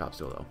at the very top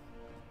still, though.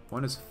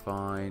 1 is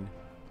fine.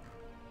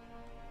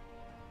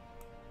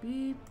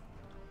 Beep.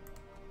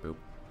 Boop.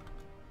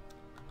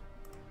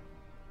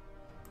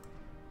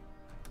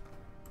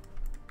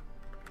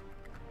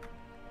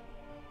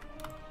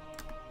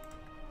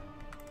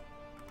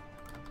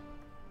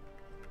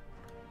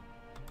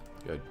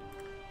 Good.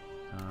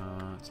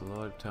 It's a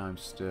lot of time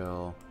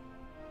still.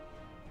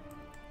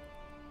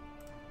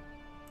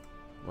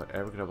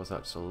 Whatever could help us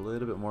out just a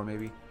little bit more,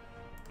 maybe.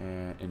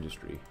 And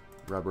industry.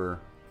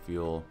 Rubber,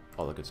 fuel,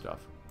 all the good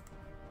stuff.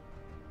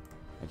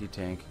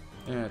 Anti-tank.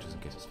 Just in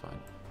case it's fine.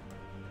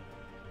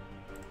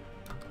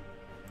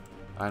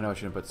 I know I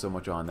shouldn't put so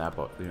much on that,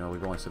 but, you know,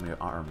 we've only so many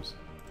arms.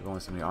 We've only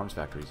so many arms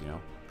factories, you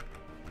know.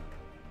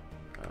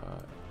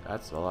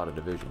 That's a lot of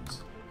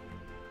divisions.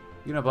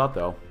 You know about,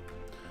 though.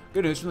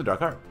 Good news from the Dark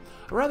Heart.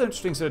 A rather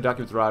interesting set of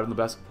documents arrived on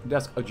the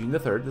desk of Jean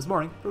III this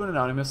morning from an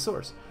anonymous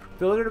source,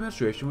 filled her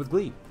administration with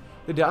glee.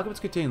 The documents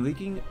contain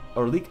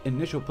leaked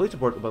initial police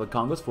reports about the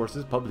Congo's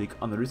forces publique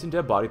on the recent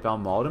dead body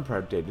found mauled and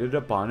predated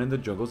upon in the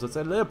jungles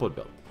outside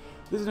Leopoldville.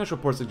 These initial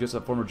reports suggest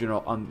that former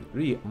General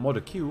Henri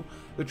Modacu,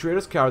 the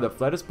traitorous coward that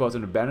fled his post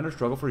and abandoned her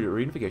struggle for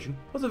reunification,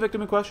 was the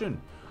victim in question.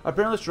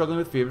 Apparently struggling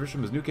with fevers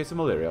from his new case of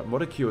malaria,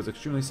 Modacu was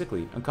extremely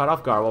sickly and caught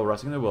off guard while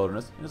resting in the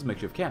wilderness in his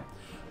makeshift camp,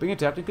 being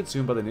attacked and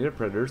consumed by the native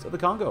predators of the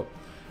Congo.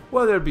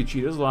 Whether it be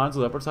cheetahs, lions,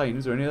 leopards,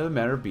 hyenas, or any other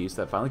manner of beast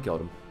that finally killed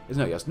him is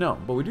not yet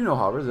known, but we do know,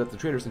 however, that the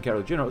traitors and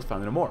cowardly general is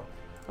finally no more.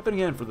 A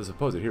fitting end for the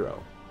supposed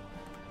hero.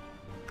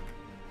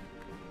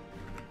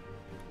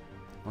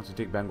 Once we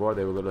take Bangor,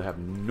 they will literally have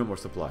no more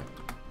supply.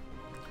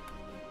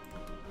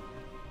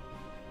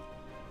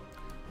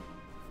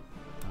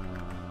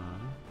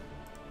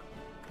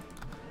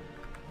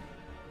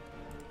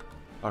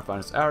 Our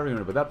finest hour, you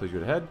know about that, please go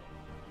ahead.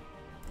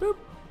 Boop.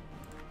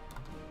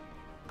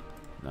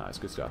 Nice,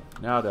 good stuff.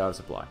 Now they're out of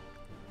supply.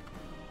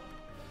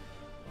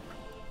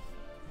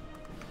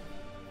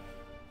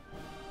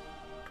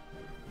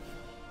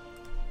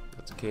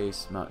 That's a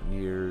case.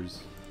 Mountaineers.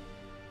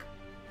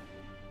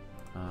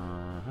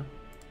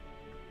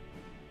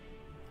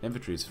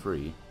 Infantry is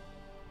free.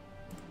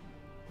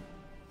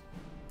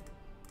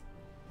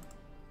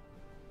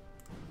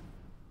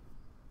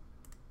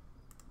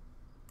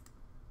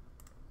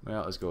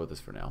 Well, let's go with this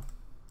for now,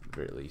 at the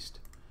very least.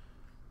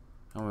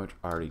 How much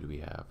arty do we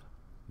have?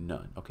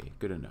 None. Okay,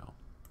 good to know.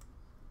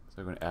 So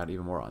I'm going to add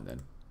even more on then.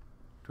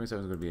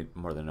 27 is going to be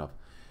more than enough.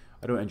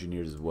 I do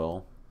engineers as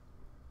well.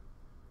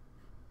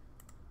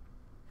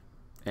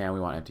 And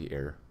we want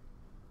anti-air.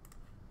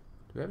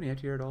 Do we have any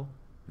anti-air at all?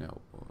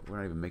 No, we're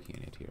not even making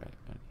any here.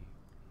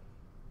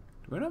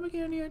 We're not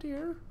making any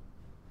here?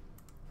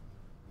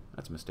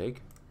 That's a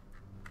mistake.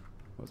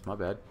 That's my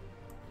bad.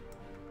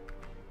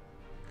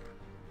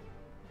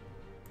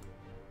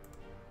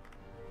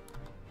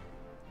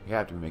 We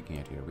have to be making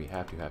it here. We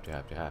have to.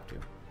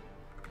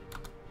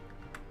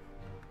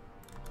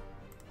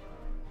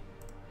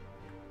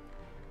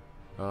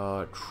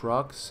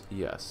 Trucks,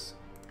 yes.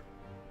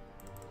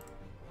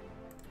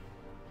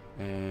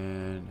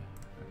 And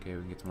okay,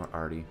 we can get some more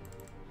arty.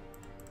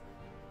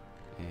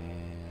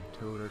 And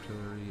towed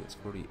artillery, it's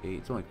 48.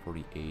 It's only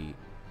 48.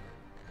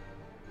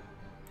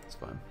 It's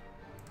fine.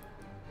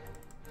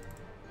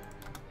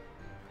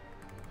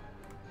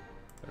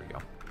 There we go.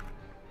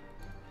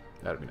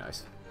 That'd be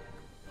nice.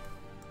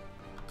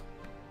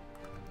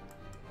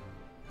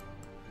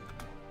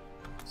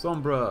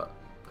 Sombra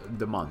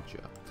de Mancha.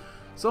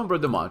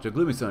 Sombra de Mancha,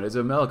 Gloomy Sun, is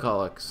a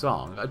melancholic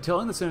song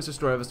telling the sinister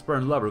story of a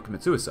spurned lover who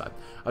commits suicide,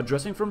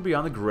 addressing from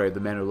beyond the grave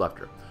the man who left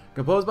her.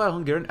 Composed by a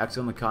Hungarian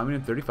exile in the Commune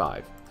in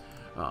 1935.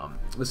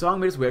 The song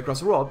made its way across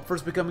the world,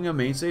 first becoming a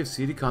mainstay of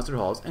seedy concert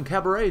halls and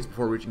cabarets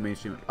before reaching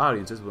mainstream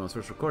audiences when it was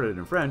first recorded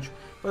in French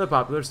by the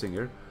popular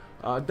singer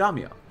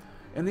Damia.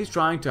 In these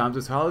trying times,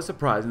 it's hardly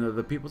surprising that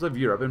the peoples of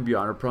Europe and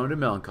beyond are prone to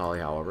melancholy,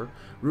 however.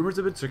 Rumors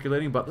have been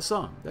circulating about the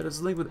song, that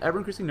it's linked with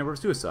ever-increasing number of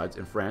suicides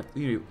in France,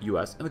 the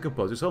US, and the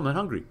composer's homeland,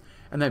 Hungary,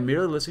 and that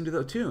merely listening to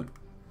the tune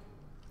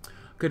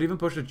could even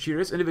push the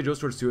cheeriest individuals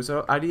towards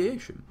suicidal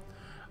ideation.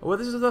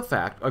 Whether this is a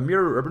fact, a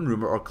mere urban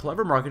rumor, or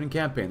clever marketing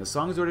campaign, the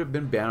song has already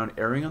been banned on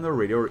airing on the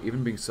radio or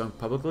even being sung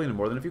publicly in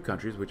more than a few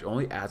countries, which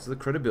only adds to the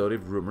credibility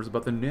of rumors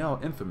about the now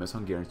infamous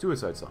Hungarian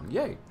suicide song.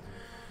 Yay!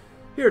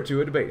 Here,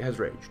 too, a debate has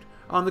raged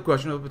on the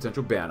question of a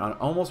potential ban, on an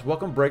almost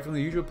welcome break from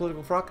the usual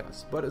political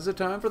fracas. But is it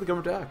time for the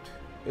government to act?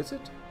 Is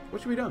it?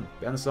 What should be done?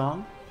 Ban the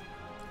song?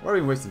 Why are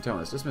we wasting time on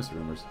this? Dismiss the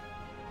rumors.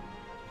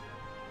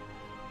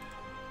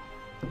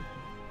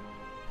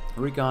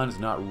 Recon is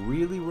not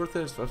really worth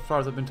it as far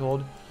as I've been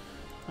told.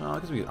 I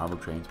guess we get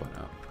armored trains, why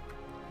not?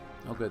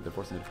 Oh good, they're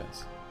forcing the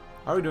defense.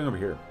 How are we doing over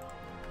here?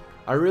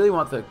 I really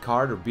want the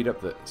car to beat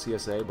up the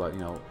CSA, but you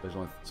know, there's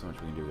only so much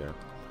we can do there.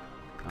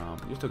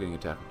 You're still getting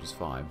attacked, which is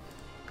fine.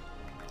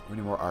 We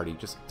need more arty,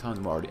 just tons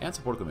more arty, and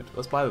support equipment.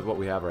 Let's buy with what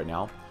we have right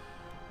now,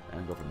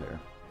 and go from there.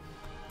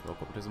 Royal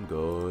corporatism,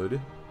 good.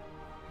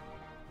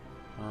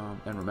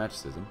 And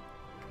romanticism.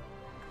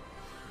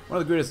 One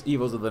of the greatest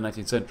evils of the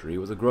 19th century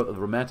was the growth of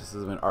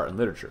romanticism in art and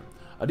literature.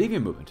 A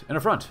deviant movement, an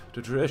affront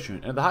to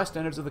tradition and the high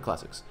standards of the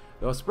classics.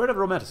 The spread of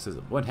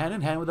romanticism went hand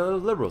in hand with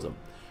liberalism.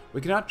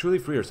 We cannot truly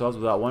free ourselves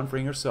without one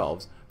freeing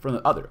ourselves from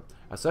the other.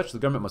 As such, the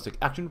government must take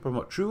action to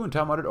promote true and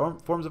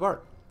time-honored forms of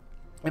art,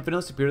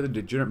 infinitely superior to the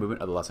degenerate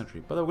movement of the last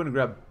century. By the way, we're going to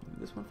grab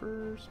this one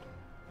first.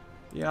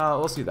 Yeah,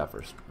 we'll see that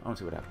first. I want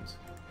to see what happens.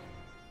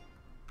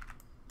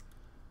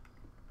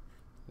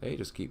 They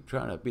just keep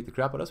trying to beat the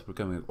crap out of us. We're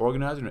becoming an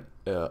organizer,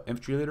 an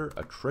infantry leader,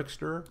 a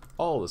trickster.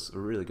 All this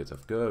really good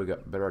stuff. Good. We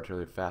got better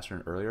artillery faster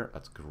and earlier.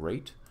 That's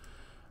great.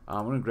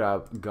 I'm going to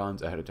grab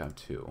guns ahead of time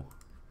too.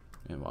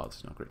 And while this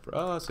is not great for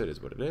us, it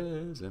is what it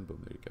is. And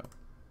boom, there you go.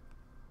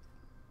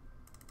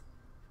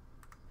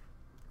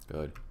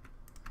 Good.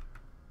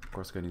 Of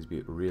course, it needs to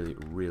be really,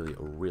 really,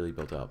 really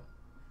built up.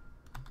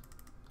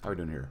 How are we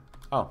doing here?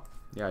 Oh,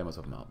 yeah, I must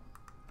have them out.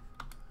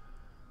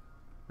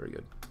 Very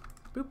good.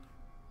 Boop.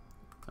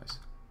 Nice.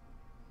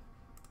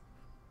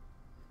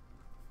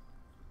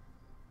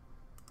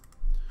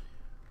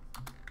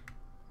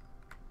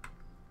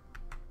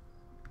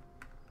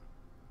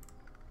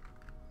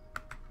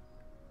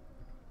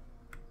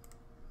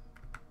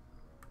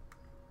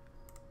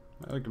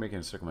 I like to make it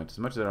a circumvent. As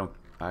much as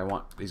I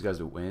want these guys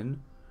to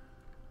win,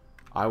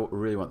 I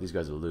really want these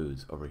guys to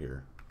lose over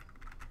here.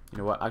 You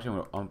know what?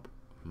 Actually, I'll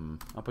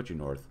put you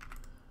north.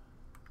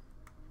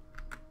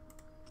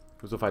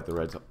 We'll fight the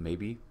Reds,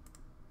 maybe.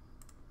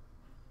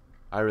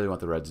 I really want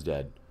the Reds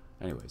dead.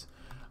 Anyways,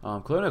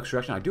 colonial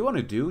extraction I do want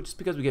to do just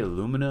because we get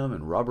aluminum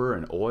and rubber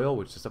and oil,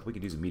 which is stuff we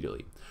could use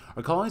immediately.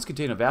 Our colonies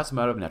contain a vast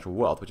amount of natural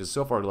wealth, which is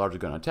so far largely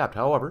gone untapped.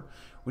 However,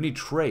 we need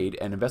trade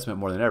and investment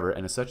more than ever,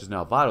 and as such is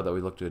now vital that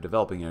we look to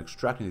developing and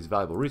extracting these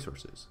valuable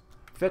resources.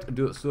 Fait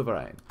du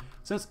souverain.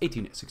 Since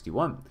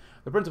 1861,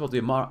 the Principality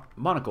of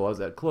Monaco has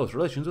had close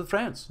relations with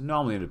France.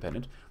 Nominally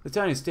independent, the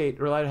Italian state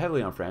relied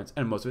heavily on France,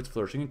 and most of its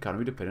flourishing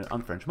economy depended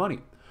on French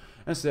money.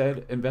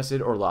 Instead, invested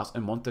or lost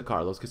in Monte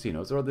Carlo's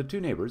casinos, or the two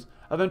neighbors,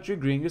 eventually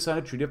agreeing to sign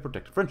a treaty of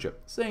protective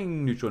friendship.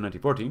 Staying neutral in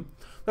 1914,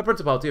 the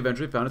Principality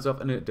eventually found itself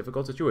in a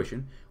difficult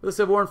situation, with a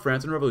civil war in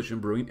France and a revolution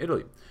brewing in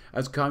Italy,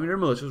 as Communard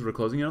militias were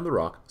closing in on the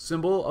Rock,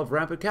 symbol of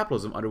rampant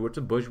capitalism under which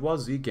the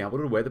bourgeoisie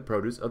gambled away the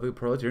produce of the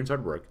proletarian's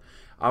hard work.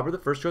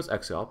 Albert I chose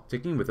exile,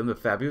 taking with him the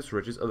fabulous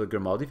riches of the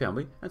Grimaldi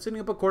family, and setting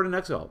up a court in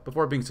exile,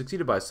 before being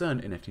succeeded by his son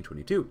in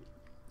 1922.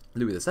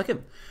 Louis II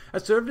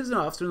had served as an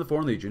officer in the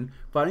Foreign Legion,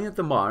 fighting at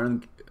the Marne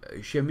and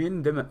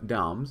Chemin des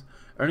Dames,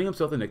 earning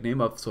himself the nickname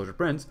of Soldier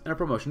Prince and a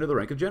promotion to the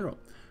rank of general.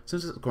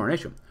 Since his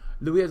coronation,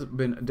 Louis has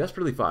been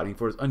desperately fighting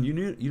for his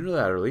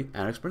unilaterally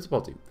annexed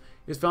principality.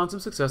 He has found some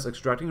success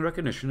extracting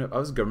recognition of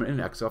his government in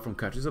exile from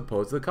countries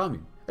opposed to the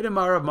Commune, an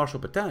admirer of Marshal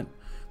Pétain.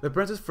 The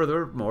prince has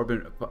furthermore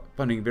been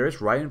funding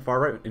various right and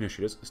far-right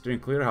initiatives,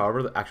 stating clear,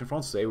 however, that Action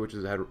Française, which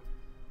has had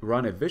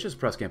run a vicious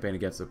press campaign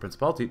against the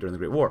Principality during the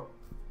Great War.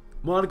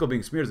 Monaco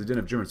being smeared as a den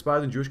of German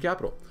spies in Jewish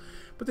capital.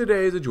 But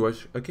today is a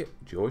joyous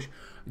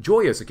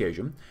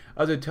occasion,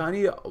 as a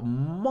tiny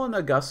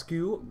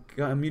Monegasque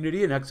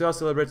community in exile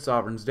celebrates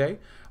Sovereign's Day,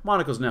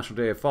 Monaco's national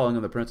day of falling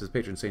on the prince's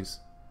patron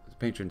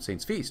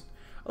saint's feast.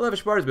 A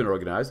lavish party has been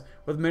organized,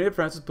 with many of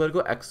France's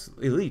political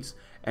elites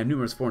and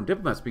numerous foreign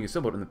diplomats being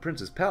assembled in the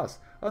prince's palace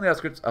on the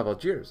outskirts of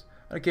Algiers,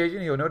 an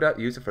occasion he will no doubt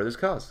use to further his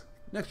cause.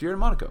 Next year in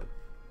Monaco.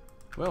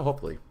 Well,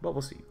 hopefully, but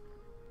we'll see.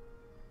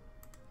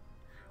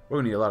 We're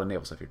going to need a lot of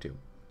naval stuff here, too.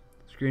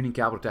 Screening,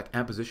 capital attack,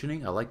 and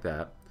positioning. I like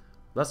that.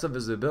 Less of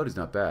visibility is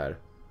not bad.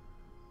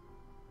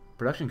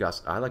 Production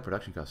costs. I like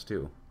production costs,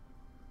 too.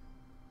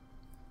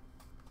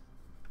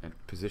 And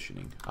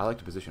positioning. I like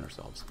to position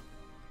ourselves.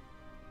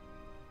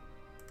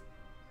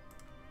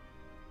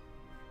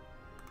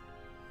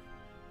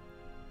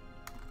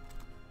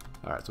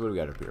 Alright, so what do we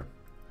got up here?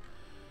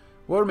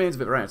 What remains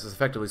of France is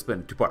effectively split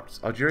into two parts.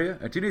 Algeria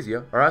and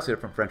Tunisia are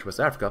isolated from French West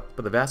Africa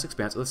by the vast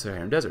expanse of the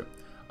Saharan Desert.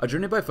 A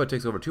journey by foot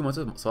takes over 2 months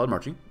of solid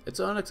marching. It's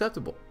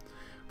unacceptable.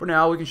 For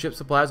now, we can ship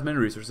supplies, men,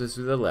 and resources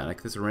through the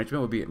Atlantic. This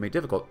arrangement would be made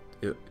difficult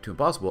to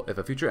impossible if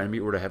a future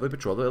enemy were to heavily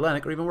patrol the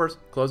Atlantic, or even worse,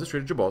 close the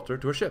Strait of Gibraltar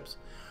to our ships.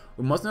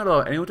 We must not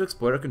allow anyone to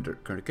exploit our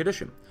current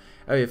condition.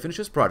 As we finish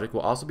this project,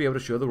 we'll also be able to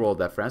show the world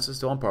that France is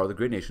still on par with the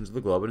great nations of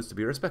the globe and is to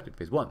be respected.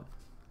 Phase 1.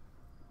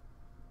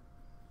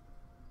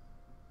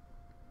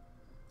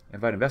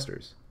 Invite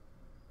investors.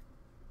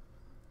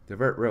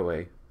 Divert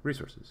railway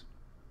resources.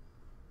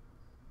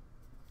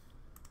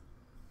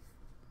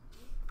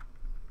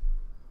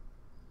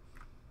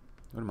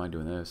 I wouldn't mind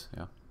doing this,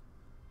 yeah.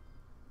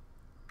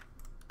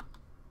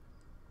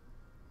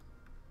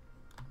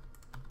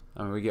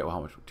 I mean, we get, well,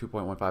 how much?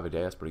 2.15 a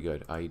day, that's pretty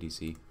good.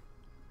 IEDC.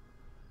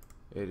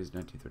 It is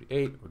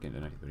 1938, we're getting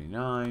to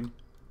 1939.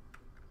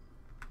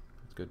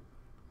 That's good.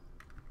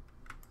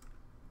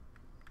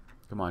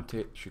 Come on,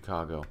 take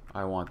Chicago.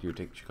 I want you to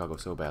take Chicago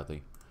so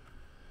badly.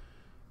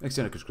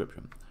 Extended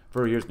conscription.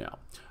 For years now,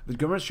 the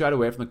government shied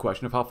away from the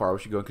question of how far we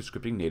should go in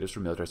conscripting natives for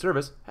military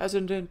service,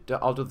 hesitant to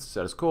alter the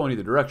status quo in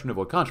either direction to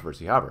avoid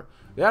controversy. However,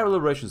 the hour of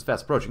liberation is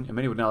fast approaching, and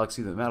many would now like to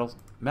see the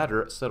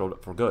matter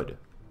settled for good.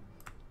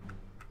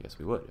 Yes,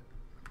 we would.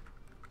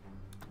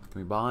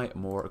 Can we buy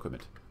more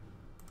equipment?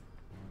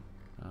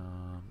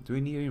 Do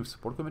we need any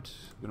support equipment?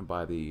 I'm going to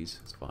buy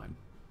these. It's fine.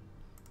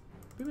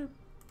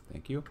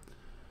 Thank you.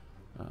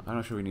 I'm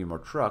not sure we need more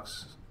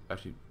trucks.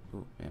 Actually,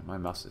 oh man, my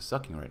mouse is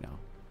sucking right now.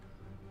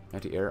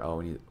 Anti-air? Oh,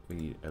 we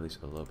need at least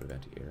a little bit of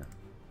anti-air.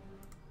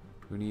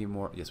 Do we need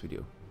more? Yes, we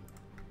do.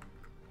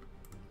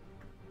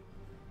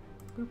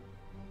 Boop.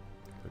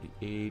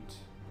 38,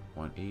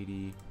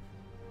 180.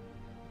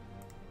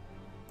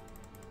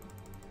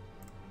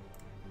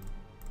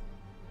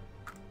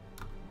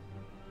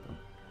 Oh.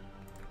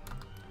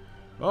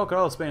 Well,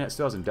 Carlos Spain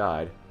still hasn't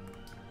died.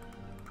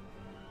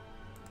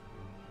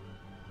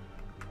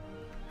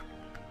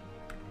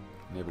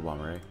 Naval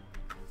bomber, eh?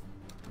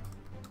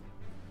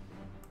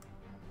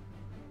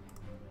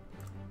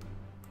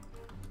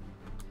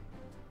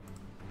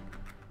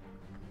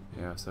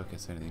 Yeah, so I can't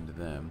say anything to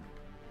them.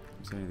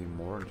 Can I say anything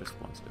more or just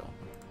one still?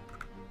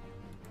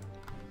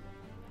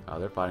 Oh,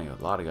 they're fighting a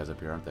lot of guys up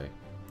here, aren't they?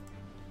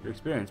 You're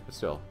experienced, but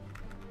still.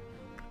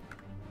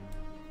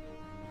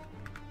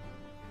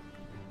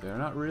 They're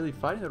not really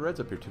fighting the Reds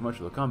up here too much.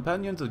 The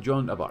Companions of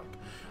Joan of Arc.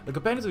 The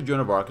Companions of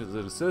Joan of Arc is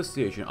an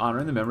association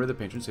honoring the memory of the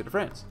patron saint of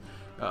France,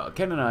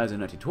 canonized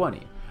in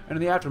 1920, and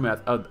in the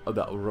aftermath of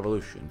the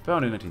Revolution,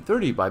 founded in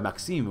 1930 by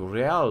Maxime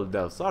Real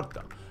del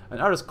Sarta, an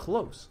artist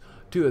close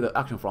to the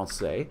Action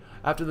Française.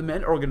 After the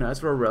men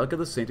organized for a relic of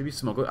the saint to be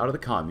smuggled out of the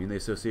Commune, the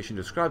association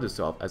described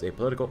itself as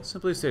apolitical,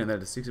 simply stating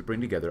that it seeks to bring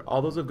together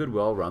all those of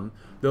goodwill around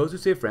those who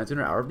save France in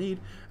her hour of need,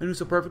 and who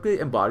so perfectly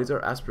embodies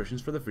our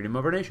aspirations for the freedom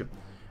of our nation.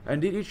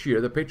 Indeed, each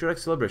year, the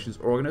patriotic celebrations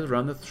organized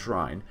around the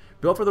shrine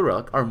built for the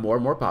relic are more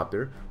and more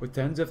popular, with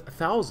tens of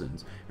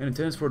thousands in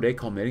attendance for a day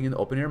culminating in the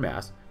open-air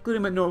mass,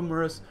 including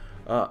numerous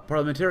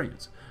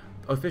parliamentarians,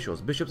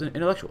 officials, bishops, and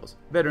intellectuals,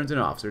 veterans and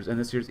officers, and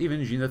this year's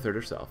even Jeanne III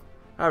herself.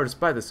 However,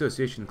 despite the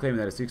association claiming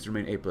that it seeks to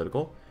remain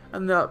apolitical,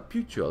 and the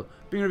pupil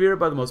being revered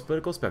by the most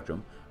political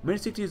spectrum, many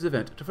seek to use the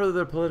event to further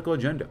their political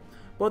agenda.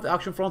 Both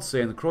Action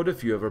Française and the Croix de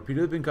Feu have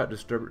repeatedly been caught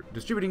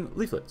distributing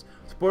leaflets.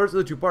 Supporters of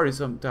the two parties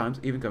sometimes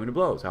even coming to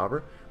blows.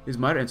 However, these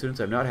minor incidents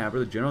have not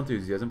hampered the general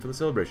enthusiasm for the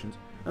celebrations,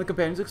 and the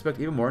companions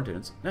expect even more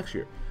attendance next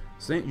year.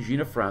 Saint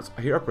Jean of France,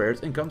 hear our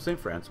prayers, and come Saint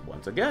France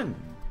once again.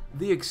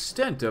 The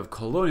extent of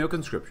colonial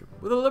conscription.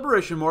 With a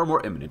liberation more and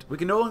more imminent, we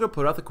can no longer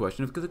put out the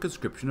question of the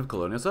conscription of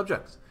colonial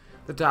subjects.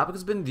 The topic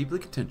has been deeply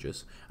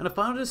contentious, and a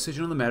final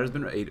decision on the matter has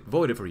been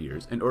voided for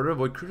years in order to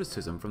avoid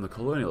criticism from the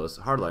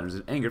colonialist hardliners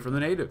and anger from the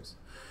natives.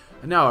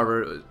 And now,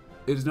 however,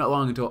 it is not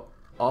long until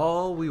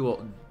all we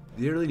will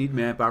dearly need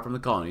manpower from the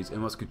colonies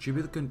and must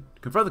contribute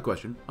confront the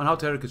question on how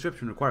tight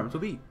conscription requirements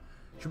will be.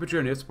 Should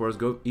mature native supporters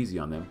go easy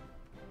on them?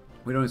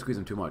 We don't need to squeeze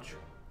them too much.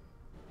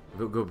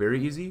 Go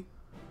very easy?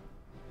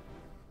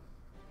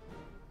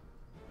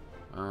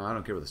 I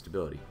don't care about the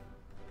stability.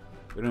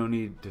 We don't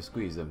need to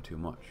squeeze them too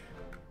much.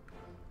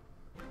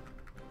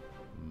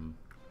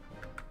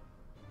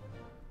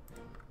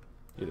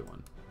 Either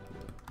one.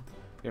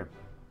 Here.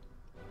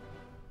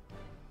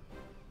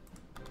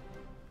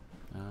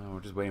 We're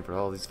just waiting for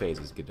all these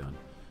phases to get done.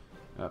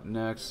 Up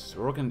next,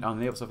 we're working on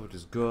naval stuff, which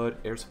is good.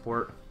 Air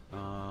support.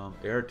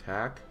 Air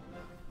attack.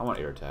 I want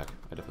air attack.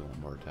 I definitely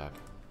want more attack.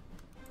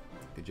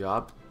 Good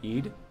job.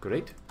 Eid.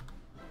 Great.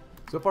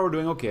 So far we're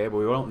doing okay, but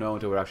we won't know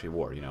until we're actually at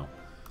war, you know.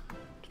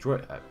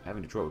 Detroit.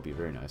 Having Detroit would be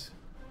very nice.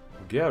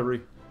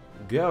 Gary.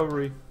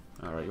 Gary.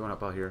 Alright, you want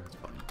up out here? That's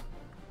fine.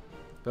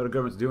 Federal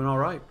government's doing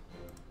alright.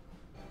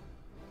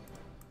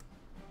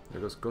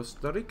 There goes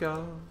Costa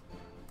Rica.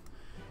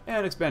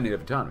 And expanding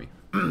native autonomy.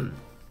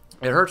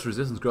 It hurts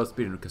resistance growth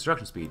speed and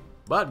construction speed,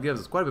 but gives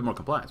us quite a bit more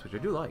compliance, which I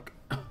do like.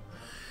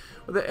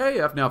 With the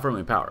AAF now firmly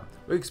in power,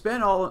 we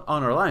expand on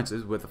our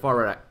alliances with the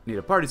far-right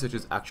native parties such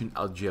as Action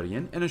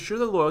Algerian and ensure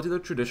the loyalty of the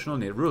traditional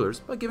native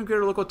rulers by giving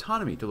greater local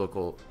autonomy to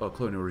local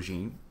colonial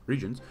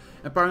regions,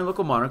 empowering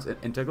local monarchs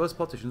and integralist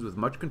politicians with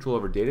much control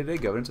over day-to-day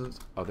governance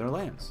of their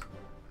lands.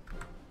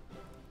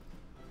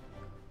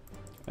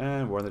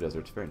 And War in the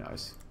Deserts, very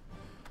nice.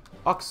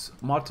 Ox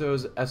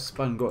Matos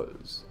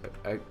Espagnols.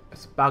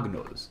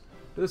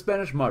 To the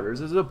Spanish Martyrs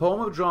is a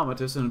poem of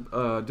dramatist and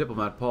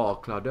diplomat Paul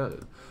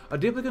Claudel, a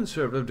deeply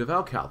conservative,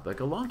 devout Catholic,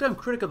 a longtime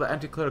critic of the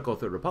anti-clerical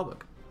Third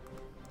Republic.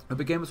 He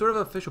became a sort of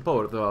official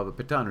poet of the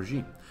Petain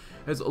regime.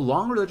 His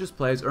long religious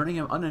plays earning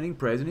him unending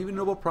praise and even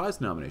Nobel Prize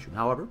nomination.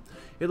 However,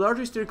 he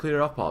largely steered clear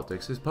of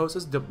politics. His posts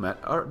as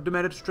diplomat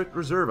demanded strict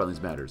reserve on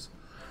these matters.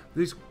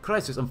 This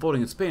crisis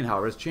unfolding in Spain,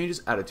 however, has changed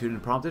his attitude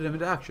and prompted him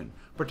into action,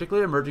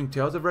 particularly emerging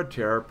tales of red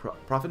terror,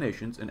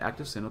 profanations, and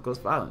active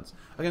syndicalist violence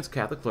against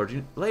Catholic clergy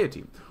and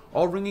laity,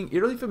 all ringing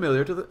eerily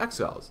familiar to the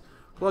exiles.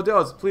 Claudel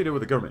has pleaded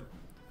with the government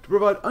to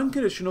provide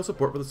unconditional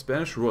support for the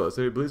Spanish royalists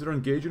that he believes are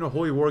engaged in a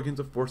holy war against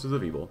the forces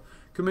of evil.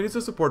 Committees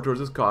of support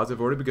towards this cause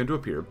have already begun to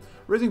appear,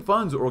 raising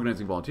funds or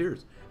organizing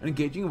volunteers, and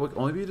engaging in what can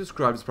only be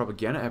described as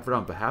propaganda effort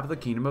on behalf of the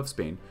Kingdom of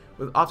Spain,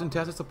 with often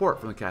tacit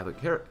support from the Catholic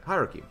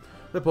hierarchy.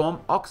 The poem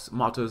Ox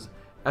Matos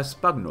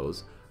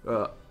Espagnols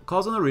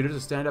calls on the readers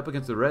to stand up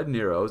against the Red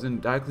Neros and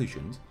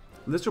Diocletians.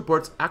 This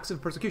reports acts of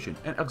persecution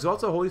and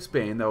exalts a holy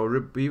Spain that will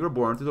be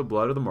reborn through the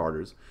blood of the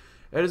martyrs.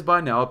 It has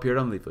by now appeared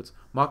on leaflets,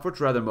 mocked for its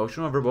rather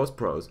emotional and verbose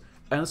prose,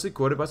 endlessly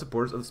quoted by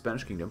supporters of the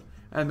Spanish kingdom,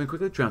 and been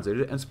quickly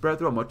translated and spread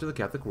throughout much of the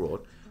Catholic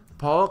world.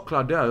 Paul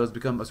Claudel has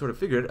become a sort of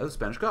figure of the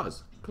Spanish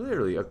cause,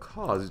 clearly a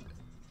cause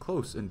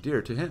close and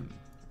dear to him.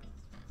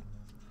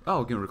 Oh,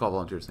 we can recall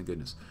volunteers, thank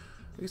goodness.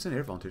 We can send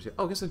air volunteers here.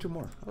 Oh, we can send 2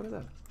 more. How about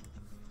that?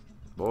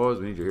 Boys,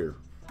 we need you here.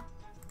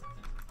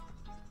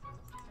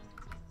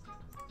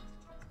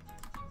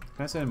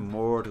 Can I send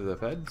more to the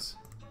feds?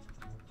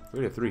 We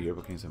already have 3 here,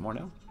 but can you send more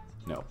now?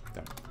 No.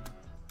 Okay.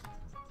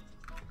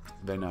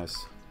 Very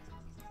nice.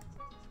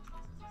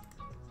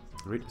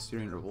 Great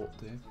Syrian revolt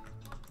day.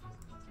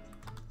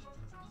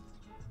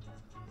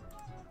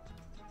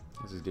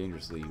 This is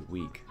dangerously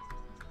weak.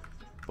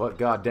 But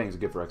god dang, it's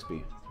good for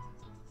XP.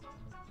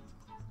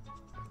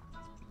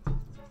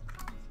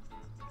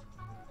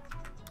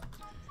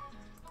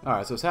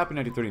 Alright, so it's Happy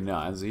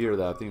 1939. It's the year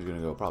that things are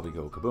going to probably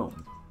go kaboom.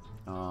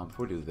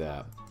 Before we do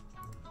that...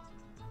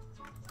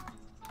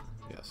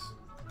 Yes.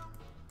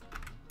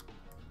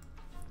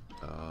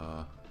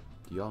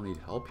 Do y'all need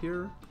help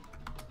here?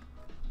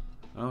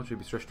 Oh, it should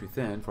be stretched too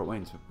thin. Fort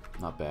Wayne's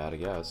not bad, I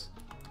guess.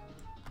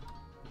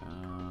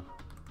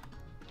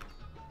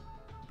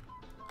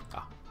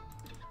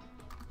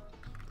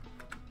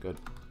 Good.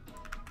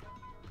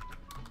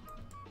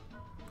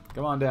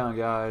 Come on down,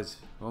 guys.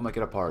 We'll make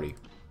it a party.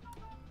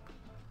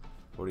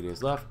 40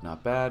 days left.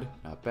 Not bad.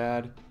 Not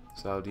bad.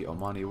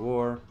 Saudi-Omani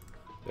War.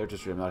 They're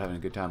just not having a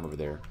good time over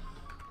there.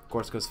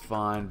 Corsica's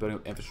fine. Building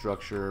up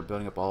infrastructure.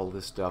 Building up all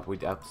this stuff. We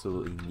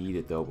absolutely need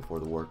it, though, before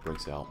the war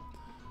breaks out.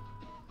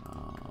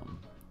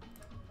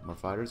 More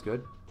fighters.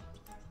 Good.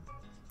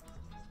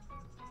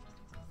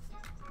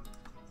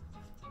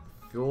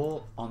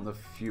 Fuel on the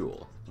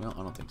fuel. Well,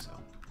 I don't think so.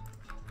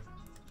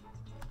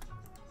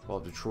 Well,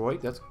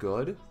 Detroit. That's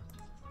good.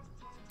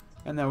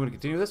 And then we're going to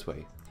continue this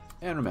way.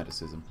 And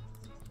Romanticism.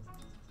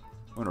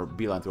 We're going to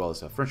beeline through all this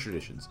stuff. French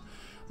traditions.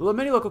 The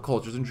many local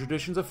cultures and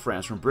traditions of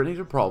France, from Brittany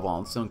to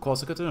Provence and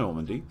Corsica to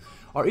Normandy,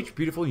 are each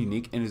beautiful,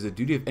 unique, and it is the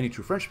duty of any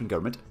true Frenchman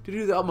government to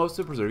do the utmost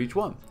to preserve each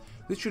one.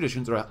 These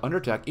traditions are under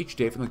attack each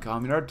day from the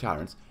Communard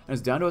tyrants, and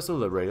it's down to us to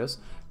liberate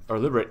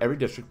every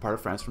district part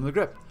of France from the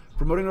grip.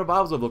 Promoting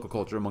revivals of local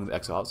culture among the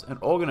exiles and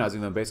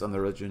organizing them based on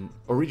their religion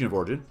or region of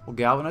origin will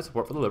galvanize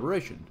support for the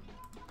liberation.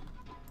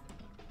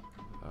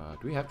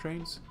 Do we have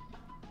trains?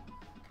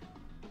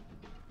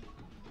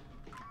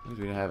 I think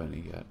we didn't have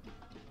any yet.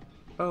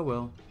 Oh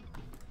well.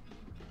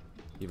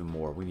 Even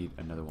more. We need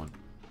another one.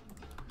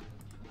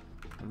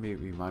 Maybe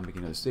we mind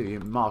making another city.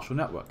 Marshall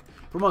Network.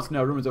 For months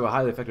now, rumors of a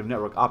highly effective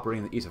network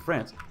operating in the east of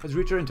France has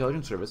reached our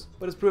intelligence service,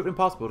 but has proved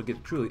impossible to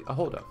get truly a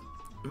hold of.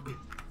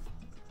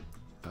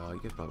 You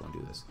guys probably won't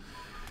do this.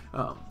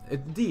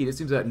 Indeed, it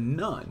seems that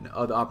none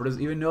of the operatives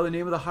even know the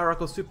name of the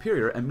hierarchical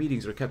superior, and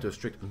meetings are kept to a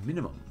strict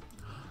minimum.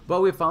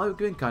 But we have finally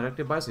been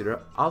contacted by its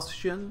leader,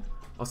 Alsatian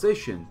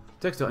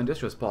textile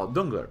industrialist Paul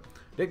Dungler,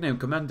 nicknamed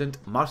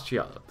Commandant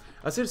Martial,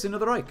 a citizen of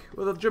the Reich,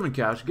 with a German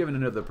cash given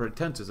under the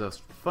pretenses of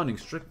funding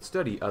strict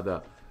study of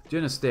the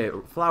Geneste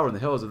flower in the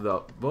hills of the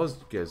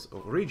Vosges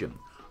region.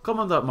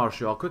 Commandant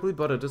Martial quickly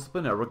built a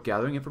disciplined network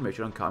gathering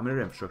information on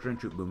communist infrastructure and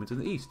troop movements in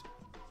the east.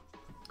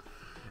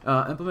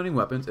 Implementing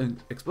weapons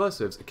and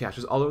explosives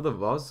caches all over the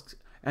Vosges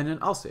and in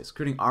Alsace,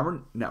 creating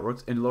armored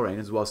networks in Lorraine,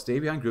 as well as stay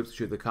behind groups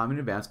should the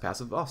communist advance past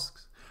the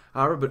Vosges.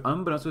 However, but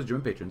unbeknownst to his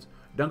German patrons,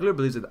 Dungler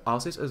believes that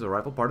Alsace is a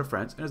rival part of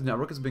France, and his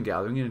network has been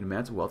gathering an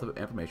immense wealth of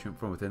information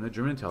from within the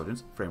German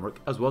intelligence framework,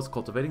 as well as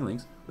cultivating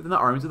links within the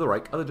armies of the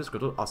Reich of the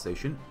disgruntled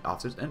Alsatian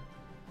officers and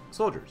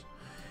soldiers.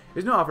 He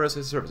has now offered us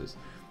his services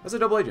as a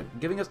double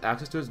agent, giving us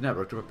access to his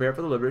network to prepare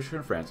for the liberation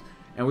of France,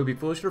 and we'd be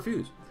foolish to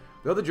refuse.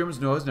 The other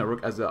Germans know his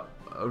network as the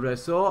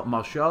Réseau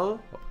Martial.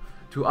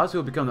 To us, he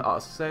will become the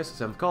Alsace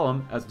 7th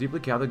column, as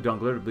deeply Catholic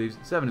Dungler believes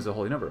 7 is a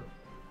holy number.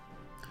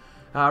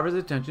 However, his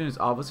attention is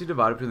obviously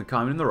divided between the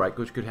Commune and the Reich,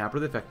 which could hamper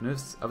the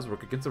effectiveness of his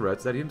work against the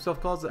Reds that he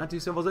himself calls the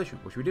anti-civilization,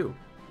 which we do.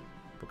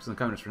 Focus on the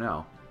Communists for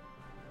now.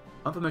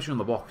 Information on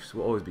the box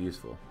will always be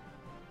useful.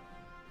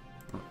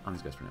 On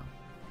these guys for now.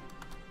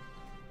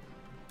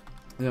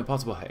 The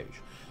impossible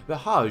Hajj. The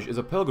Hajj is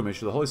a pilgrimage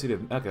to the holy city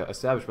of Mecca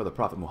established by the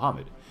Prophet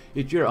Muhammad.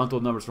 Each year,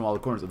 untold numbers from all the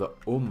corners of the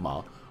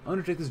Ummah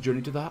undertake this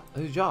journey to the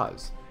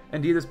Hijaz.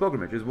 Indeed, this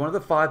pilgrimage is one of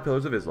the 5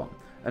 pillars of Islam,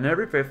 and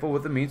every faithful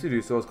with the means to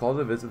do so is called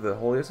to visit the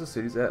holiest of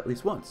cities at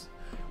least once.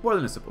 More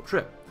than a simple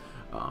trip.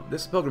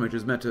 This pilgrimage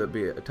is meant to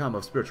be a time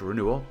of spiritual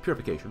renewal,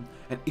 purification,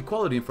 and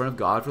equality in front of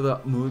God for the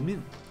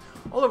Mu'min.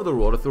 All over the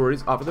world,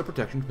 authorities offer their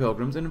protection to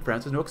pilgrims, and in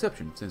France is no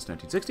exception. Since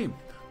 1916,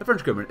 the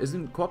French government is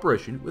in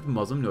cooperation with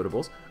Muslim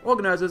notables,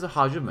 organizes a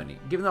Hajj of money,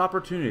 giving the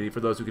opportunity for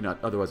those who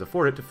cannot otherwise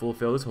afford it to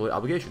fulfill this holy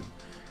obligation.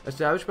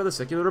 Established by the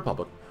secular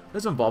republic,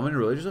 this involvement in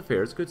religious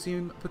affairs could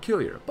seem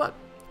peculiar, but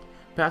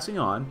passing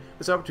on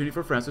this opportunity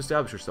for France to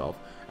establish herself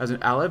as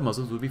an ally of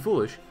Muslims would be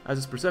foolish, as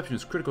this perception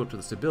is critical to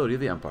the stability of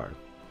the empire.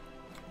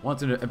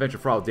 Once an adventure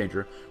fraught with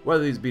danger,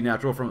 whether these be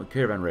natural from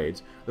caravan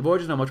raids, the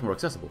voyage is now much more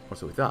accessible, or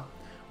so we thought.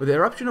 With the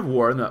eruption of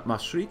war in the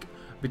Mashriq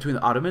between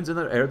the Ottomans and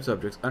their Arab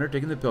subjects,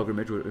 undertaking the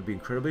pilgrimage would be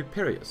incredibly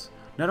perilous.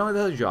 Not only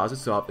the Hijaz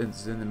itself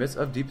is in the midst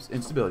of deep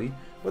instability,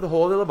 but the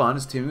whole of the Levant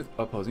is teeming with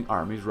opposing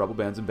armies, rebel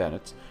bands, and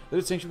bandits, the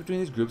distinction between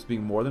these groups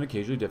being more than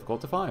occasionally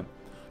difficult to find.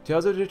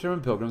 Tales of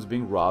determined pilgrims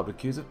being robbed,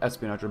 accused of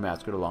espionage, or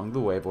massacred along the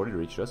way have already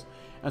reached us,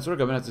 and so our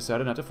government has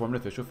decided not to form an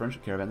official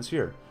French caravan this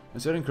year,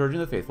 instead encouraging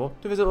the faithful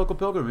to visit local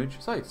pilgrimage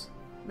sites.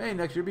 May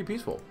next year be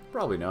peaceful?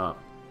 Probably not.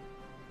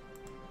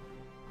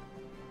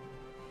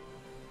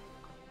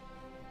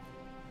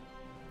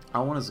 I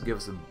want us to give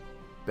us the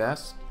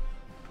best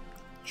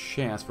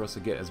chance for us to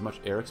get as much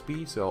air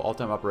XP, so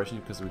all-time operation,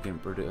 because we can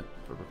prevent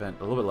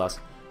a little bit less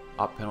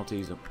op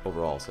penalties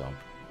overall. So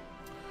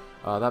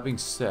that being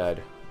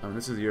said,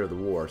 this is the year of the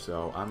war,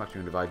 so I'm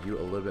actually going to divide you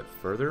a little bit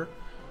further.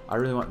 I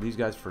really want these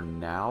guys for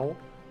now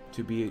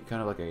to be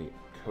kind of like a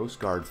Coast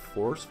Guard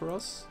force for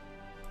us.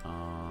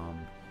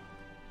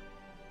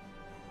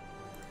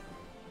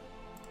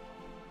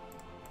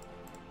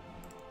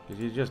 Because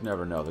you just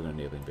never know, they're going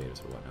to naval invade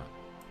us or whatnot.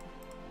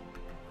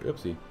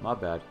 Oopsie, my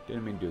bad.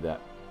 Didn't mean to do that.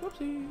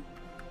 Whoopsie.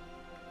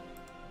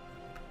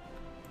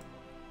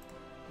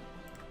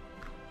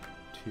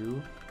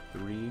 2,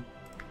 3,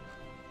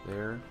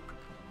 there,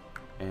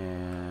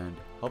 and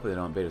hopefully they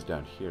don't invade us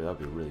down here. That would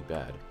be really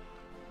bad.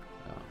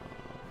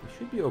 We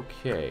should be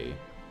okay.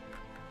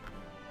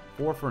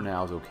 4 for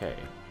now is okay.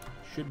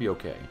 Should be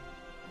okay.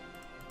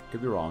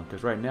 Could be wrong,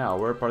 because right now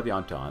we're part of the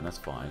Entente. That's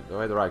fine. The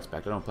way that I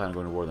expect, I don't plan on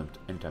going to war with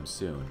them anytime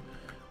soon.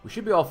 We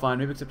should be all fine,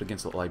 maybe except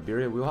against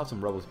Liberia. We'll have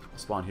some rebels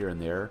spawn here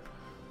and there.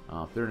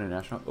 They're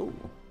international. Oh,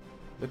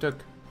 they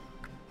took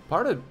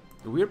the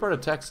weird part of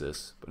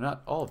Texas, but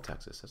not all of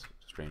Texas. That's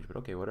strange, but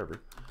okay,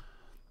 whatever.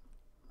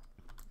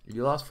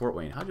 You lost Fort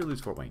Wayne. How'd you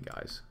lose Fort Wayne,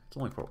 guys? It's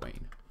only Fort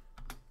Wayne.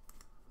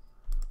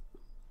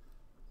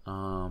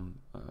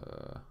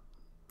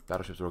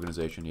 Battleships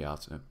organization. Yeah,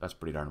 that's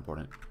pretty darn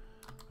important.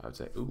 I would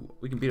say. Ooh,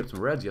 we can beat up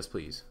some Reds. Yes,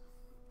 please.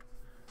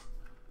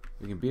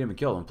 We can beat them and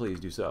kill them. Please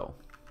do so.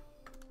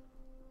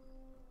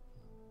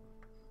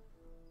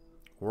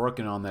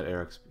 Working on that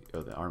air XP,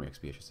 oh, the army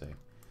XP, I should say.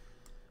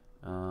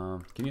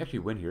 Can you actually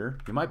win here?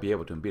 You might be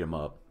able to and beat them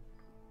up.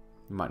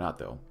 You might not,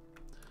 though.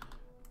 Do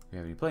we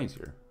have any planes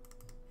here?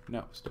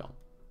 No, still.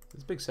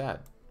 It's a big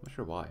sad. I'm not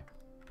sure why.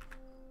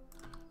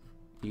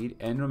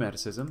 End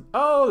romanticism.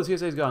 Oh, the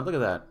CSA's gone. Look at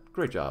that.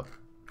 Great job.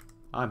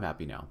 I'm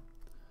happy now.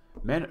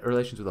 Men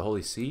relations with the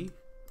Holy See.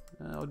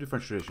 I'll do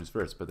French traditions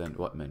first, but then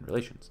what men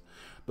relations?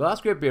 The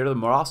last great beard of the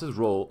Moras's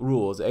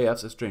rule is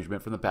AF's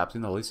estrangement from the papacy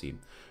and the Holy See.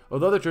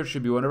 Although the church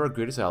should be one of our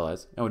greatest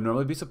allies, and would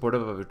normally be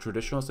supportive of a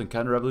traditionalist and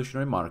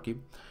counter-revolutionary monarchy,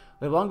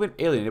 They have long been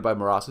alienated by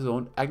Maras's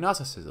own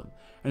agnosticism,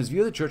 and his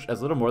view of the church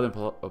as little more than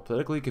a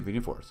politically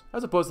convenient force,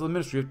 as opposed to the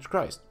ministry of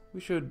Christ. We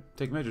should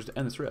take measures to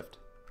end this rift.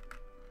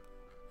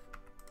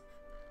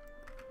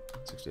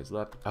 6 days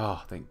left.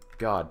 Oh, thank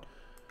God.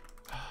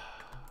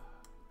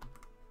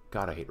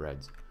 God, I hate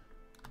reds.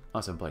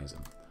 Unless I'm playing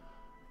them.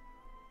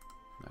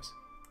 Nice.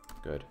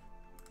 Good.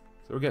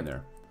 So we're getting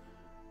there.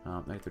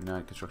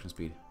 939 construction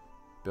speed.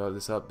 Build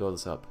this up, build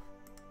this up.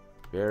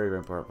 Very, very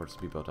important for it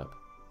to be built up.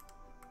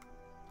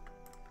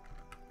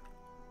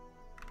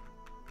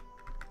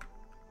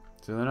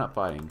 So they're not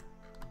fighting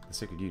the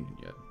Sacred Union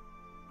yet.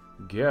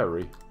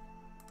 Gary.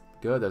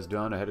 Good, that's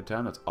done ahead of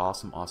time. That's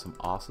awesome, awesome,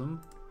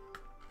 awesome.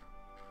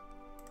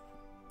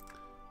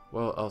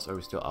 What else are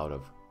we still out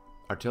of?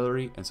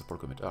 Artillery and support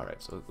equipment.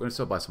 Alright, so we're going to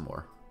still buy some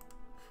more.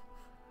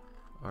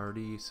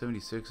 RD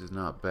 76 is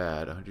not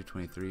bad.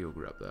 123, we'll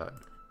grab that.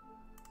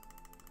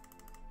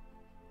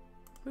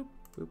 Boop,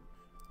 boop.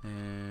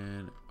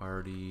 And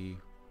RD,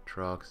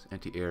 trucks,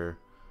 anti-air.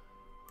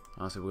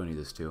 Honestly, we're going to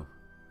need this too.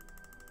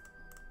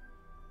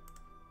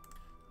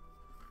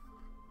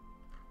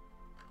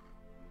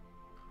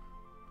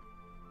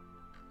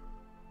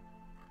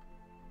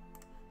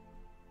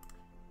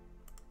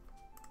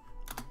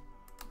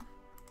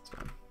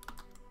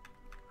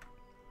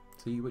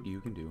 See what you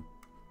can do.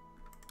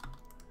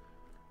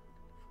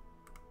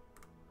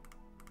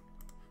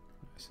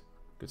 Nice.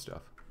 Good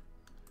stuff.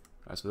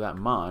 Alright, so with that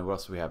in mind, what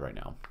else do we have right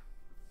now?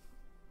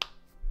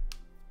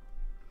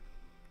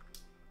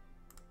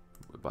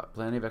 We bought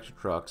plenty of extra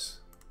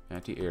trucks,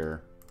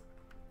 anti-air.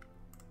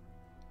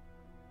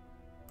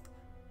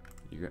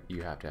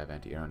 You have to have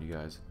anti-air on you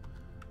guys.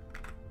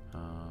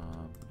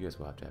 You guys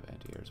will have to have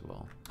anti-air as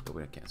well, but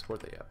we can't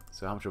support that yet.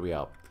 So how much are we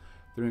out?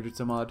 300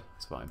 some odd?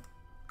 That's fine.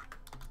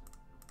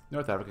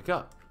 North Africa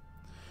Cup.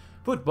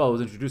 Football was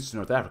introduced to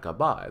North Africa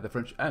by the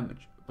French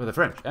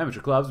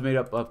amateur clubs made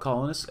up of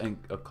colonists and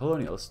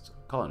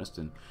colonists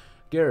and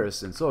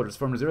garrison soldiers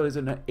formed as early as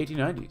the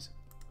 1890s.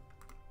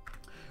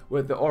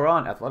 With the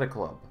Oran Athletic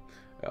Club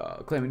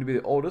claiming to be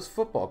the oldest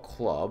football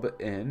club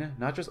in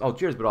not just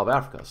Algiers but all of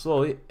Africa.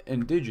 Slowly,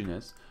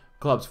 indigenous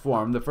clubs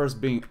formed, the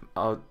first being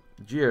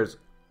Algiers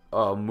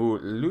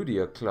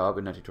Mouloudia Club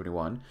in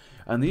 1921.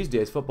 And these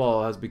days,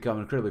 football has become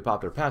an incredibly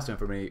popular pastime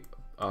for many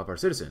of our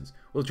citizens,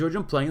 with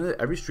children playing in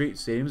every street,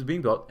 stadiums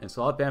being built, and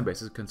solid fan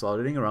bases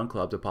consolidating around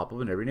clubs that pop up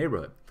in every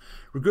neighborhood.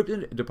 Regrouped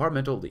in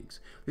departmental leagues,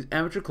 these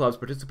amateur clubs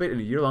participate in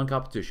a year-long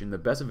competition, the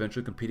best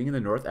eventually competing in the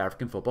North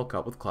African Football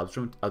Cup with clubs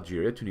from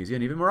Algeria, Tunisia,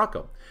 and even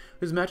Morocco.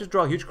 These matches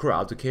draw huge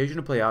crowds, occasion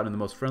to play out in the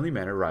most friendly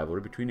manner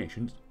rivalry between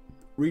nations,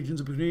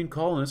 regions between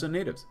colonists and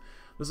natives.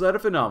 This latter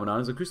phenomenon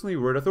is increasingly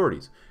worried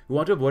authorities, who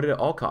want to avoid it at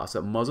all costs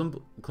that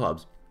Muslim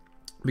clubs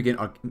begin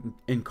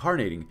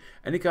incarnating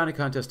any kind of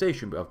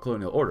contestation of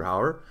colonial order.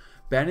 However,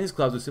 banning these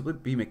clubs would simply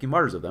be making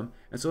martyrs of them,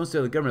 and so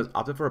instead the government has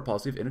opted for a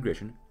policy of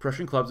integration,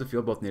 pressuring clubs to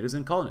field both natives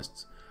and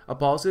colonists. A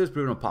policy that has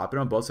proven unpopular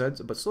on both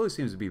sides, but slowly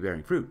seems to be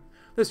bearing fruit.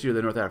 This year,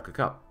 the North Africa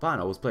Cup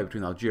final was played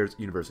between Algiers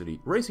University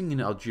Racing and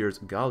Algiers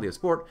Gallia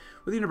Sport,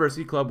 with the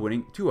University club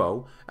winning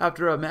 2-0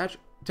 after a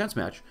tense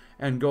match,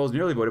 and goals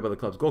nearly avoided by the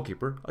club's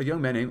goalkeeper, a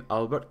young man named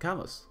Albert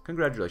Camus.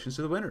 Congratulations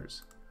to the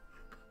winners.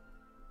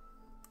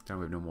 Tell me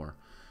we have no more.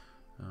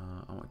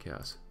 I want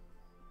chaos.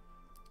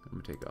 I'm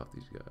gonna take off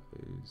these guys.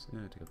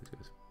 Yeah, take off these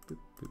guys. Boop,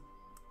 boop.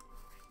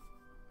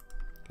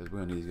 Because we're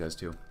gonna need these guys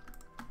too.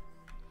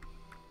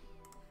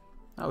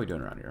 How are we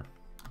doing around here?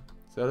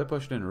 So they're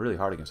pushing in really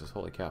hard against us.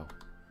 Holy cow.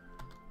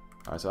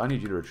 Alright, so I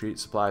need you to retreat.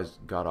 Supplies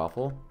god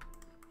awful.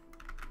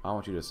 I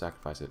want you to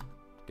sacrifice it.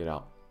 Get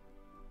out.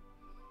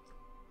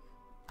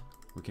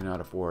 We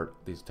cannot afford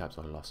these types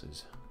of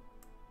losses.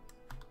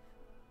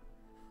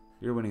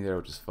 You're winning there,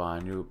 which is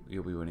fine.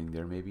 You'll be winning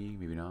there, maybe,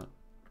 maybe not.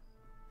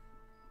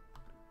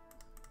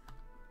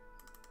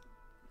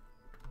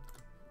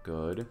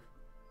 Good.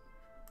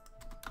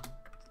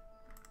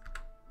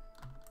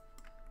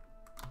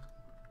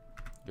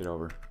 Get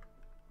over.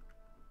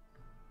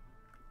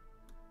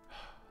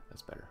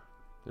 That's better.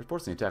 They're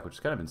forcing the attack, which is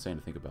kind of insane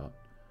to think about.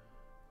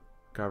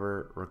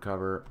 Cover,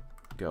 recover,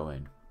 go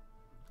in.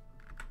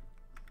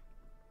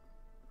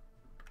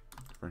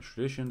 French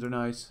traditions are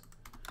nice.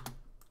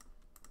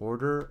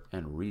 Order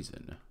and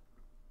reason.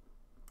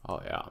 Oh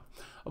yeah.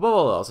 Above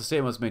all else, the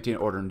state must maintain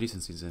order and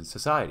decency in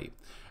society,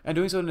 and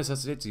doing so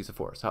necessitates use of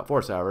force.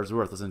 Force, however, is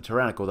worthless and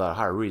tyrannical without a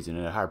higher reason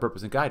and a higher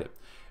purpose and guide it.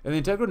 In the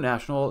integral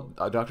national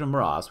doctrine of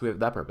Maras, we have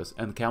that purpose,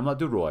 and the Camelot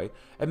du Roi,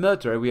 and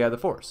military, we have the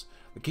force.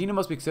 The kingdom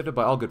must be accepted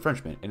by all good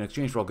Frenchmen. In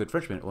exchange for all good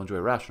Frenchmen, it will enjoy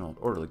rational and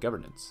orderly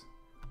governance.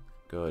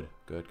 Good,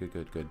 good, good,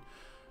 good, good.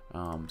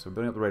 So we're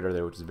building up the radar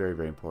there, which is very,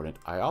 very important.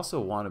 I also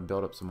want to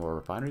build up some more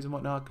refineries and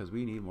whatnot, because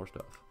we need more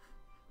stuff.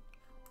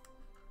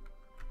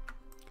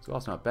 So while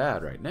it's not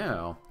bad right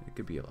now, it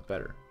could be a lot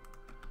better.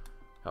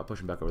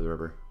 Pushing back over the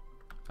river.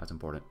 That's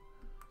important.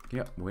 Can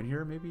you win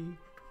here, maybe?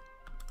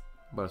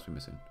 What else are we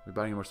missing? We're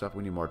buying more stuff.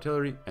 We need more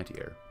artillery,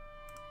 anti-air.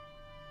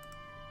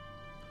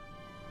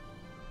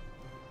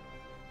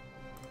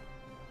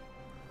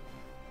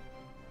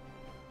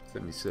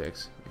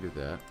 $76. We did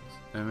that.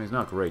 I mean, it's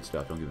not great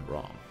stuff, don't get me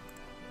wrong.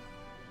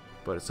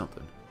 but it's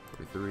something.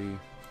 43.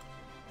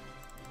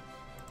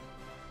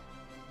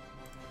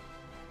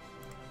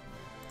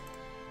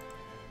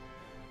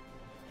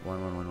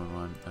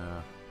 One.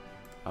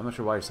 I'm not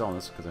sure why you're selling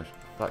this, because I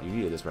thought you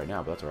needed this right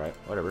now, but that's alright.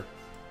 Whatever.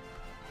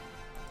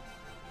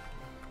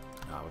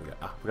 What do we got?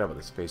 I forgot about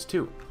this. Phase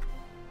 2.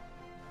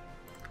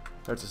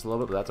 Hurts us a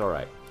little bit, but that's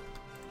alright.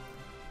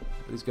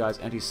 These guys,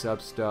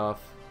 anti-sub stuff.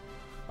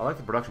 I like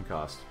the production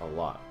cost a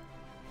lot.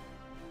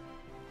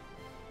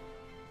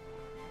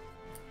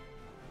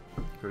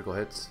 Critical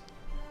hits.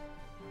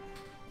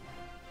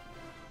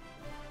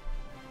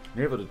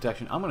 Naval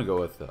detection. I'm going to go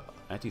with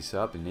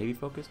anti-sub and navy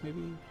focus,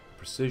 maybe?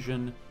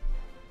 Precision.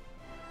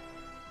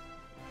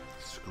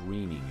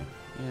 Screening.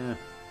 Yeah.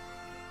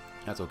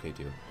 That's okay,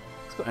 too.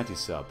 Let's go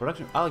anti-sub.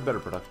 Production. I like better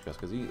production costs,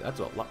 because that's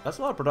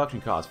a lot of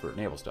production costs for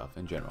naval stuff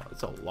in general.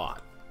 It's a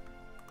lot.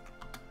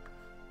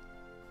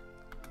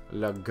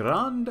 La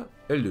Grande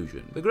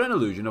Illusion. The Grand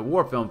Illusion, a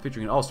war film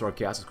featuring an all-star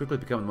cast, has quickly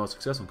become the most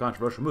successful and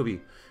controversial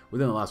movie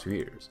within the last few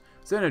years.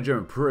 Set in a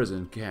German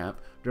prison camp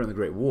during the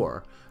Great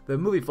War, the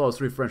movie follows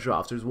 3 French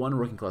officers, one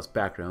working-class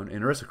background,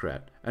 an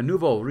aristocrat, a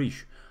nouveau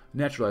riche,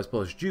 naturalized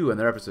Polish Jew, and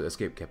their efforts to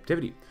escape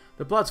captivity.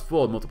 The plot's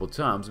foiled multiple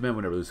times, men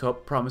will never lose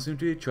hope, promising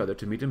to each other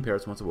to meet in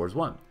Paris once the war is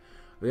won.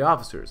 The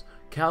officers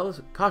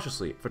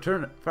cautiously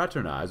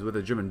fraternize with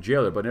a German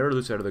jailer, but never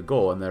lose sight of the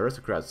goal, and the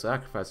aristocrat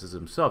sacrifices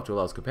himself to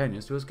allow his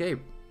companions to escape.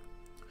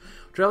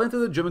 Traveling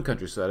through the German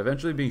countryside,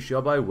 eventually being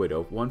shelled by a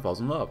widow, one falls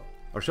in love,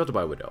 or sheltered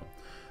by a widow.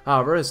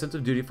 However, his sense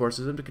of duty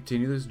forces him to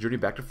continue his journey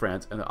back to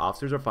France, and the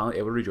officers are finally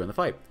able to rejoin the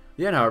fight.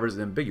 The end, however, is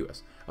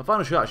ambiguous. A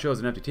final shot shows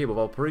an empty table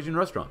of a Parisian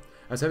restaurant,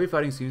 as heavy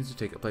fighting seems to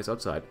take place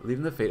outside,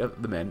 leaving the fate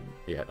of the men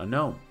yet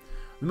unknown.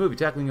 The movie,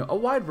 tackling a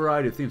wide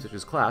variety of themes such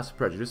as class,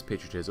 prejudice,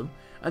 patriotism,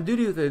 and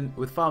duty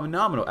with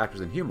phenomenal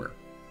actors and humor,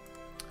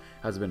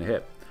 has been a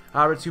hit.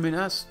 However, its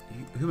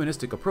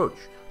humanistic approach,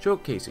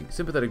 showcasing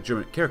sympathetic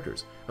German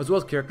characters, as well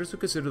as characters who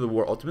consider the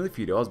war ultimately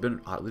futile, has been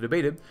hotly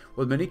debated,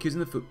 with many accusing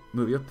the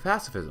movie of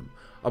pacifism.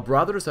 A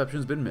broader reception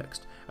has been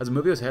mixed, as the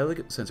movie was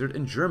heavily censored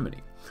in Germany,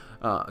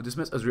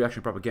 dismissed as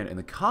reaction propaganda in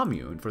the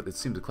Commune for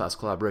its themes of class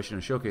collaboration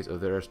and showcase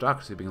of the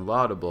aristocracy being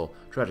laudable,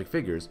 tragic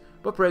figures,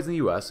 but praised in the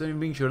U.S.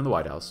 and being shown in the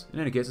White House. In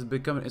any case, it's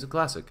becoming a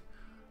classic.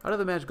 How did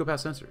they manage to go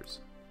past censors?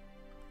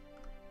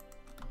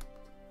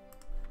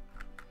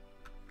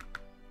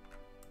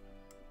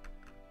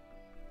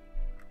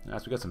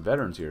 Nice, we got some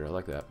veterans here. I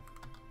like that.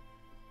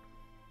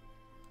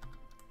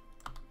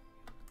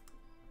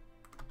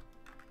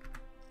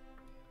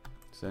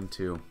 Send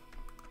 2.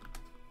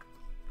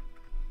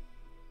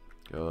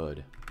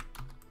 Good.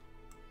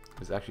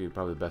 It's actually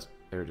probably the best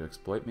area to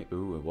exploit me.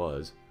 Ooh, it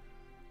was.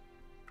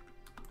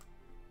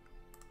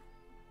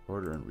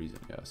 Order and reason,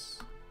 yes.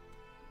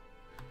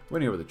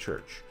 Winning over the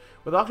church.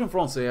 With Action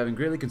Française having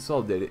greatly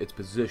consolidated its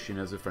position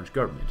as the French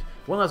government,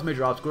 one last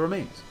major obstacle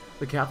remains: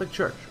 the Catholic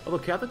Church. Although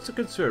Catholics and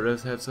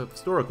conservatives have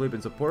historically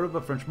been supportive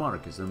of French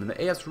monarchism, and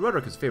the AF's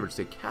rhetoric has favored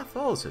state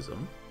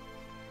Catholicism,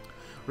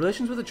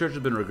 relations with the Church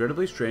have been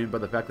regrettably strained by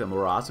the fact that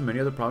Marat and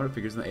many other prominent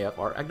figures in the AF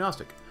are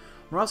agnostic.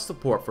 Marat's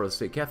support for the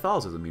state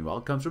Catholicism,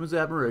 meanwhile, comes from his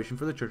admiration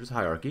for the Church's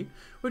hierarchy,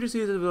 which he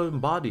sees as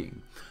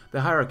embodying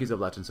the hierarchies of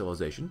Latin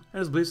civilization, and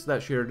his beliefs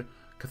that shared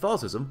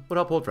Catholicism would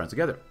help hold France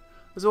together.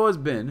 Has always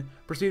been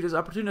perceived as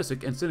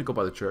opportunistic and cynical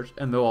by the Church,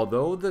 and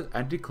although the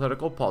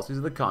anti-clerical policies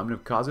of the Commune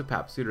have caused the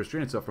papacy to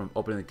restrain itself from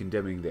openly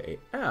condemning the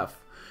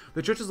AF,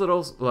 the Church's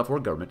little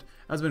left-wing government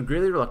has been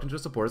greatly reluctant to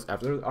support us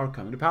after our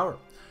coming to power.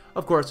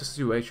 Of course, the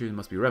situation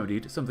must be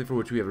remedied, something for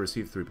which we have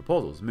received 3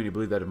 proposals. Many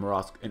believe that if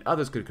Marat and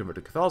others could convert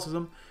to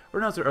Catholicism, or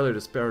renounce their earlier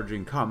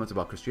disparaging comments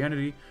about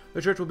Christianity,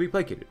 the Church will be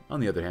placated. On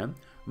the other hand,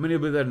 many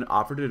believe that an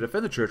offer to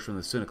defend the Church from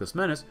the syndicalist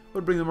menace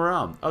would bring them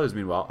around. Others,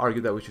 meanwhile,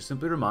 argue that we should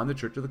simply remind the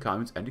Church of the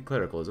Commune's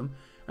anti-clericalism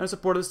and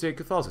support of the state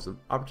Catholicism,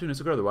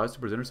 opportunistic or otherwise, to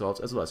present ourselves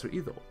as a lesser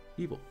evil.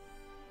 We'll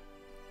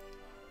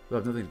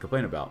have nothing to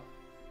complain about.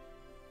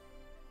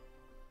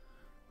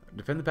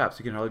 Defend the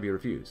papacy can hardly be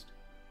refused.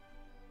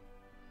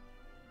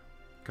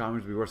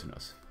 Commoners will be worse than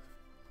us.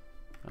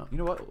 Well, you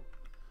know what?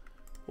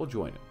 We'll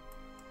join him.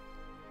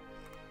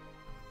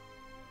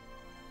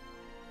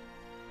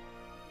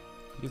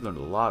 He's learned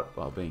a lot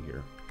while being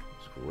here.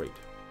 It's great.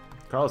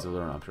 Carlos has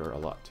learned, I'm sure, a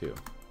lot too.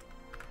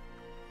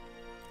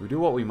 We do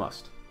what we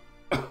must.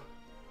 At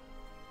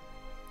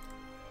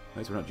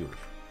least we're not Jewish.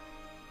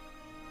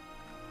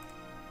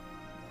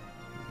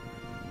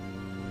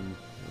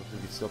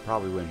 We could still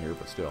probably win here,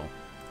 but still.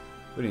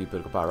 We don't need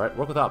political power, right?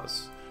 Work with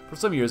Abbas. For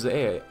some years,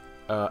 the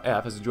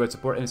AF has enjoyed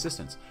support and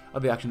assistance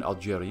of the Action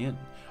Algerian,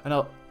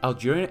 an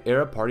Algerian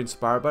Arab party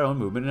inspired by our own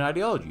movement and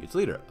ideology. Its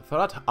leader,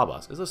 Farhat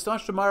Abbas, is a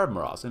staunch admirer of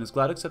Marat and is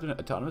glad to accept an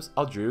autonomous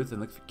Algeria within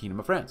the Kingdom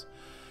of France.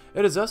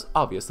 It is thus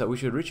obvious that we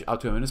should reach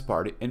out to him and his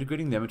party,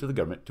 integrating them into the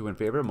government to win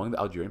favor among the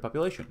Algerian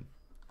population.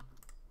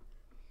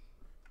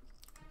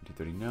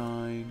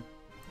 1939.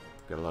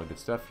 Got a lot of good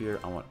stuff here.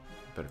 I want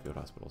better field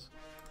hospitals.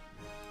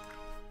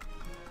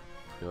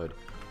 Good.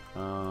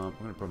 I'm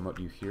going to promote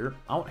you here.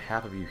 I want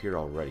half of you here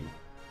already.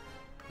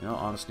 In all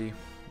honesty,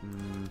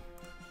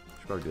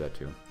 should probably do that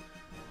too.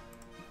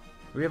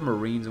 We have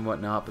Marines and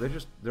whatnot, but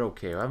they're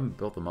okay. I haven't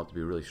built them up to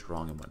be really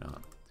strong and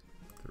whatnot.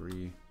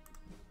 3.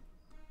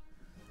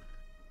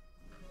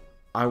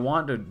 I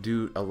want to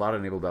do a lot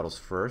of naval battles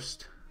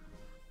first.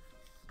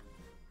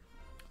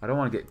 I don't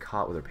want to get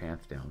caught with their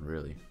pants down,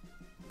 really.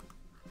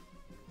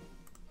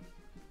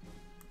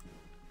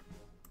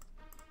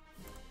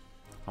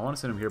 I want to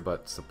send them here,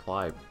 but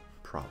supply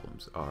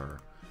problems are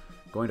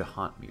going to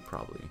haunt me,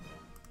 probably.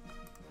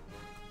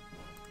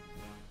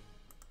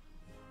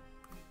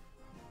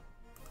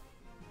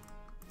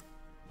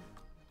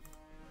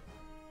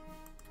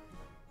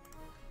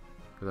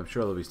 Because I'm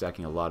sure they'll be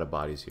stacking a lot of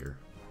bodies here.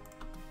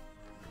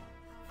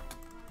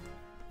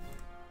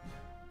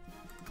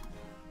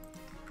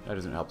 That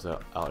doesn't help us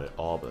out at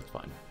all, but that's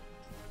fine.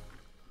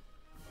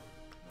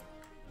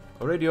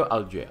 Radio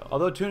Algerian.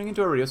 Although tuning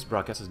into a radio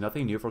broadcast is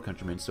nothing new for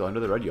countrymen still under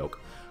the red yoke,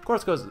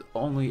 Corsica is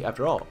only,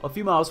 after all, a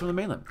few miles from the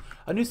mainland.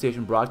 A news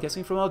station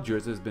broadcasting from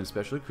Algiers has been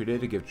specially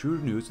created to give true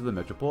news to the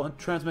metropole and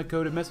transmit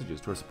coded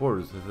messages to our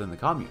supporters within the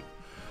commune,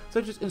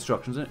 such as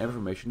instructions and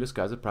information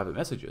disguised as private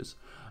messages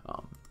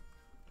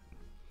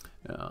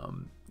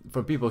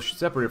from people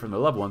separated from their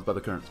loved ones by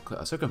the current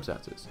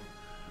circumstances.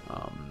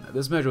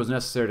 This measure was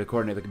necessary to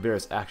coordinate the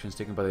various actions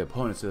taken by the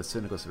opponents of the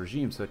syndicalist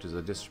regime, such as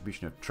the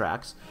distribution of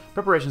tracts,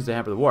 preparations to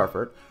hamper the war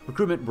effort,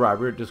 recruitment,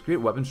 bribery, discreet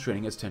weapons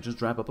training as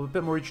tensions ramp up a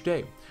bit more each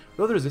day.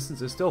 Though the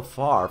resistance is still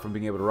far from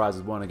being able to rise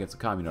as one against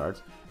the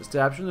Communards,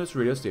 establishing this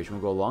radio station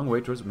will go a long way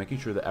towards making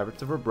sure the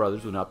efforts of our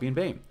brothers will not be in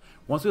vain.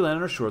 Once we land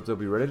on our shores, they'll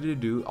be ready to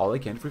do all they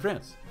can to free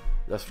France.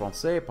 Les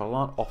Français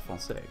parlant hors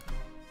français.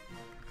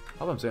 I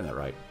hope I'm saying that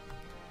right.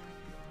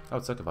 That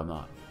would suck if I'm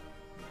not.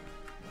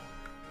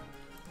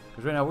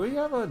 Because right now we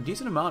have a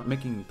decent amount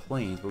making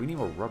planes, but we need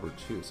more rubber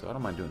too, so I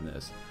don't mind doing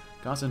this.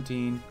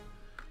 Constantine.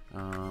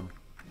 I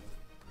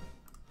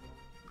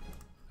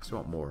still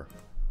want more.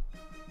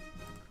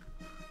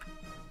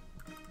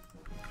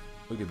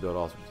 We could build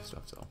all sorts of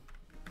stuff, so.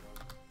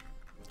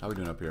 How are we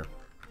doing up here?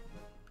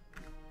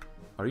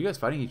 Are you guys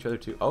fighting each other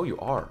too? Oh, you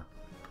are.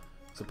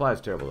 Supply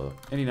is terrible though.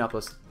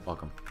 Indianapolis,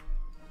 welcome.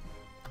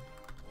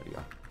 There you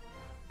go.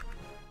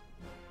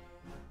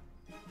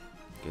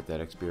 Get that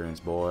experience,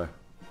 boy.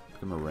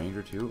 Become a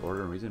ranger too.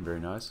 Order and reason, very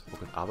nice.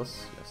 Work with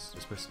Abbas, yes.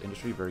 Disperse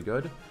industry, very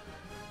good.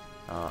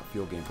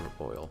 Fuel gain for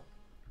oil.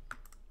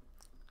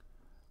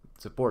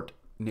 Support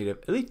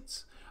native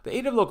elites. The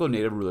aid of local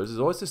native rulers has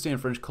always sustained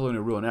French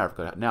colonial rule in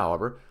Africa. Now,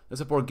 however, the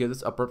support gives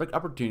us a perfect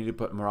opportunity to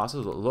put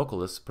Moras's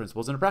localist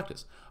principles into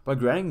practice. By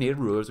granting native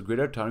rulers a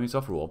greater autonomy and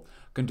self-rule,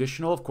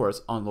 conditional, of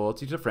course, on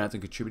loyalty to France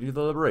and contributing to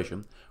the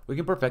liberation, we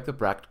can perfect the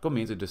practical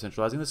means of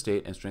decentralizing the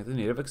state and strengthen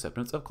native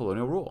acceptance of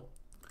colonial rule.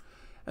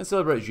 And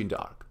celebrate Jeanne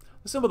d'Arc.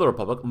 The symbol of the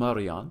Republic,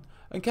 Marianne,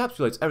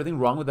 encapsulates everything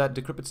wrong with that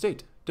decrepit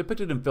state.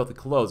 Depicted in filthy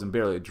clothes and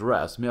barely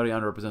dressed,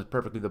 Marianne represents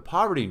perfectly the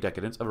poverty and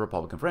decadence of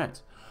Republican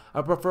France.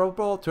 A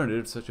preferable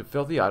alternative to such a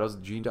filthy idol as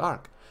Jeanne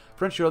d'Arc,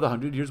 French hero of the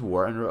 100 Years'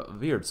 War and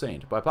revered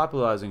saint. By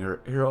popularizing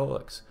her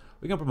heroics,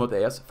 we can promote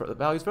the AS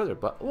values further,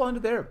 but we'll end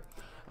it there.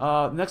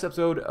 Next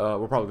episode,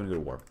 we're probably going to go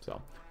to war.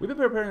 So we've been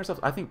preparing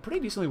ourselves, I think, pretty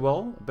decently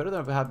well. Better than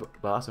I've had the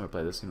last time I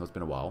played this, even though it's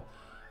been a while.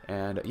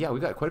 And yeah,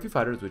 we've got quite a few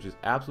fighters, which is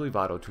absolutely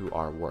vital to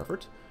our war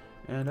effort.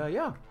 And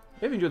yeah,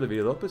 if you enjoyed the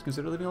video though, please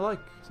consider leaving a like,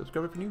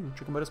 subscribe if you're new,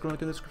 check out my Discord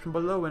link in the description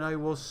below, and I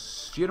will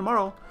see you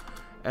tomorrow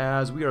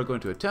as we are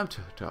going to attempt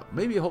to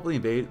maybe hopefully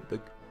invade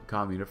the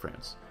Commune of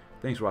France.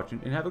 Thanks for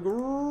watching and have a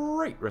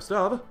great rest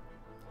of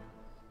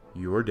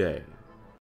your day.